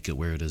piece to make it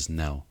where it is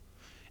now.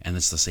 And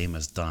it's the same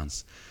as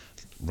dance,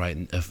 right?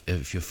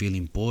 If you're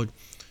feeling bored,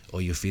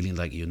 or you're feeling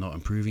like you're not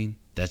improving,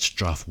 that's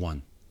draft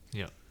 1.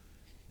 Yeah.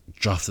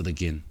 Draft it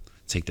again.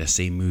 Take that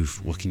same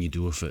move. What can you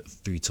do with it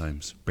 3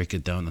 times? Break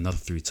it down another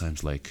 3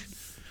 times. Like,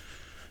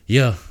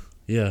 yeah.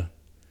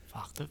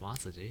 Fuck, dope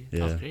answer, G.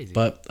 Yeah. That's crazy.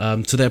 But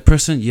to that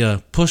person,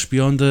 push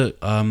beyond it.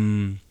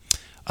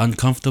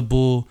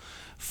 Uncomfortable.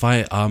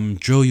 Fight.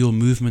 Drill your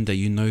movement that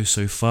you know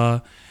so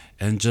far,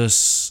 and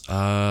just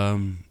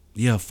find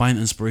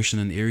inspiration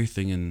in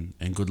everything.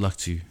 And good luck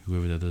to you,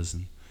 whoever that is.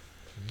 And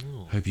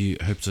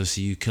hope to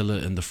see you kill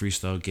it in the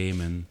freestyle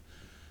game, and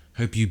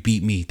Hope you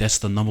beat me. That's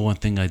the number one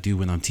thing I do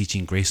when I'm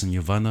teaching Grace and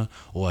Giovanna,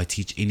 or I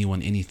teach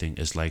anyone anything.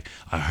 It's like,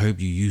 I hope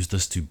you use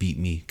this to beat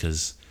me,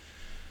 because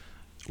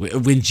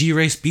when G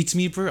Race beats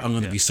me, bro, I'm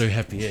gonna be so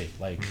happy.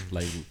 Like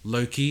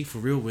low key for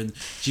real. When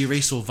G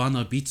Race or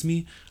Vanna beats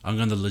me, I'm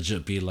gonna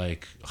legit be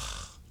like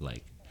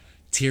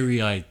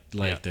teary eyed,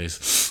 like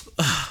this.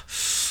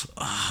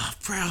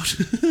 Proud.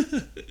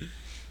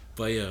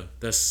 But yeah,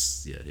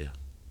 that's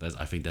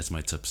I think that's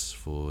my tips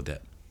for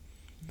that.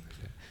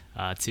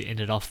 To end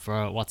it off,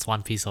 bro, what's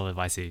one piece of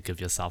advice you give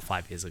yourself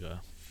 5 years ago?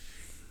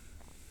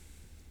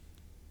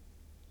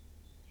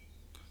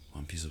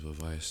 One piece of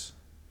advice.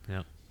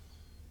 Yep.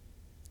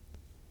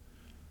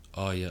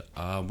 Oh yeah.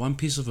 One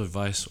piece of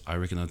advice I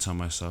reckon I'd tell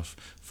myself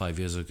 5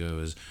 years ago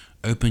is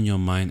open your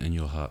mind and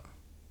your heart.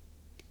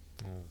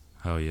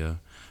 Hell yeah.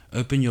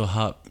 Open your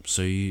heart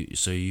so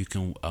you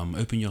can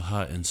open your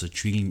heart into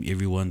treating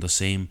everyone the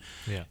same,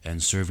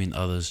 and serving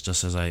others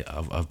just as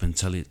I've been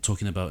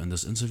talking about in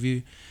this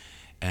interview.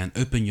 And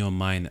open your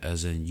mind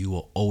as in you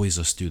are always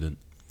a student.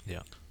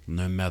 Yeah.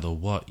 No matter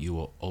what, you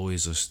are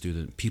always a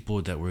student.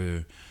 People that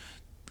were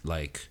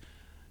like,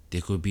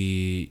 you could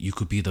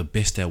be the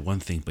best at one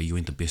thing, but you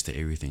ain't the best at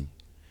everything.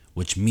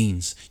 Which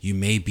means you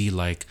may be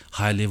like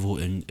high level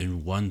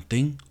in one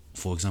thing,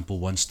 for example,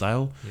 one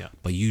style,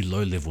 but you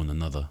low level in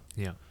another.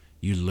 Yeah.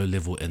 You low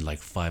level in like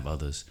 5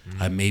 others.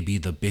 I may be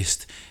the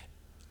best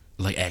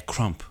like at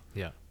crump.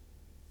 Yeah.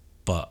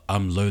 But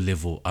I'm low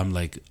level. I'm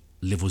like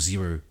level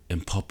 0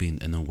 in popping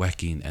and then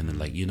whacking and then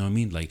like, you know what I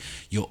mean? Like,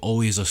 you're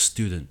always a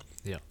student.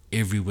 Yeah.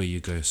 Everywhere you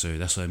go. So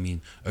that's what I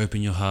mean.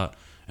 Open your heart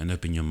and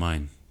open your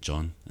mind,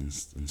 John, and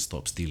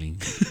stop stealing.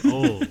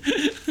 Oh.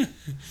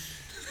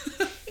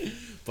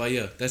 But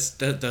yeah,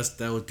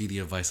 that would be the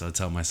advice I'd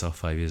tell myself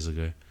 5 years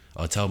ago.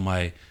 I'll tell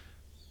my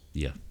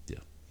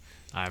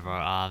Alright,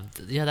 bro.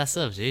 Yeah, that's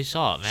it. G.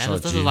 Short, man.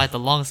 Short, This G. is like the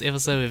longest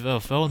episode we've ever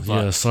filmed.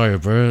 But yeah, sorry,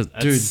 bro. Dude,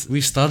 That's- we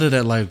started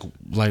at like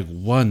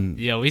 1.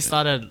 yeah, we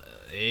started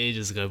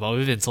ages ago, but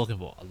we've been talking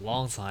for a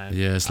long time.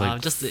 Yeah, it's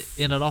like- just to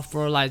end it off,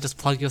 bro. Like, just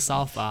plug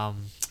yourself.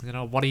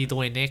 What are you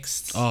doing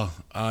next? Cool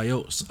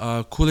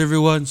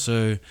everyone.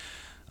 So,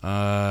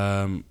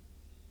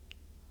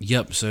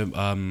 yep. So,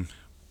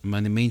 my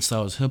main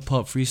style is hip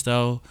hop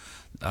freestyle,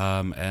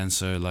 and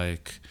so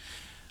like,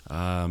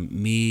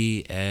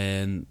 me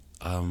and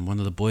one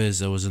of the boys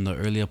that was in the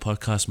earlier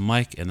podcast,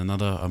 Mike, and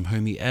another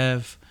homie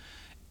Av,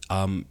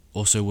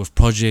 also with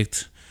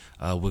Project,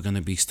 we're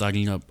gonna be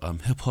starting up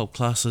hip hop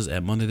classes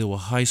at Monadewar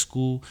High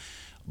School.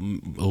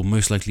 Will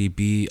most likely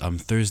be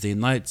Thursday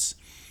nights.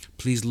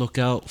 Please look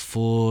out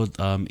for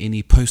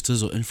any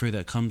posters or info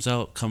that come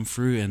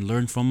through and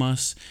learn from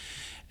us.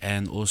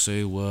 And also,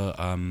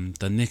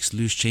 the next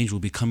Loose Change will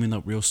be coming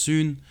up real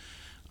soon.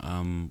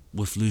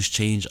 With Loose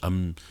Change,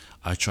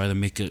 I try to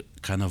make it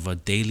kind of a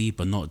daily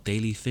but not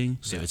daily thing.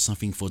 So it's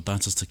something for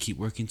dancers to keep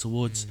working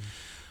towards.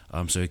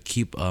 So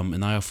keep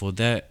an eye out for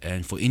that.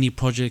 And for any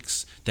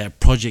projects that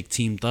project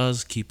team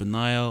does, keep an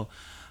eye out.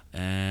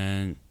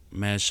 And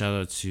mad shout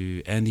out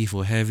to Andy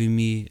for having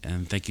me.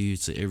 And thank you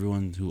to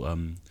everyone who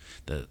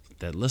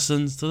that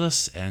listens to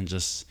this. And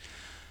just,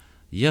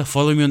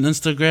 follow me on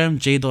Instagram,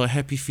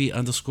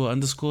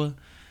 j.happyfeet__.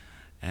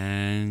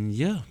 And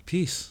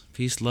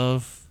peace,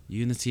 love,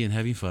 unity, and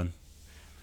having fun.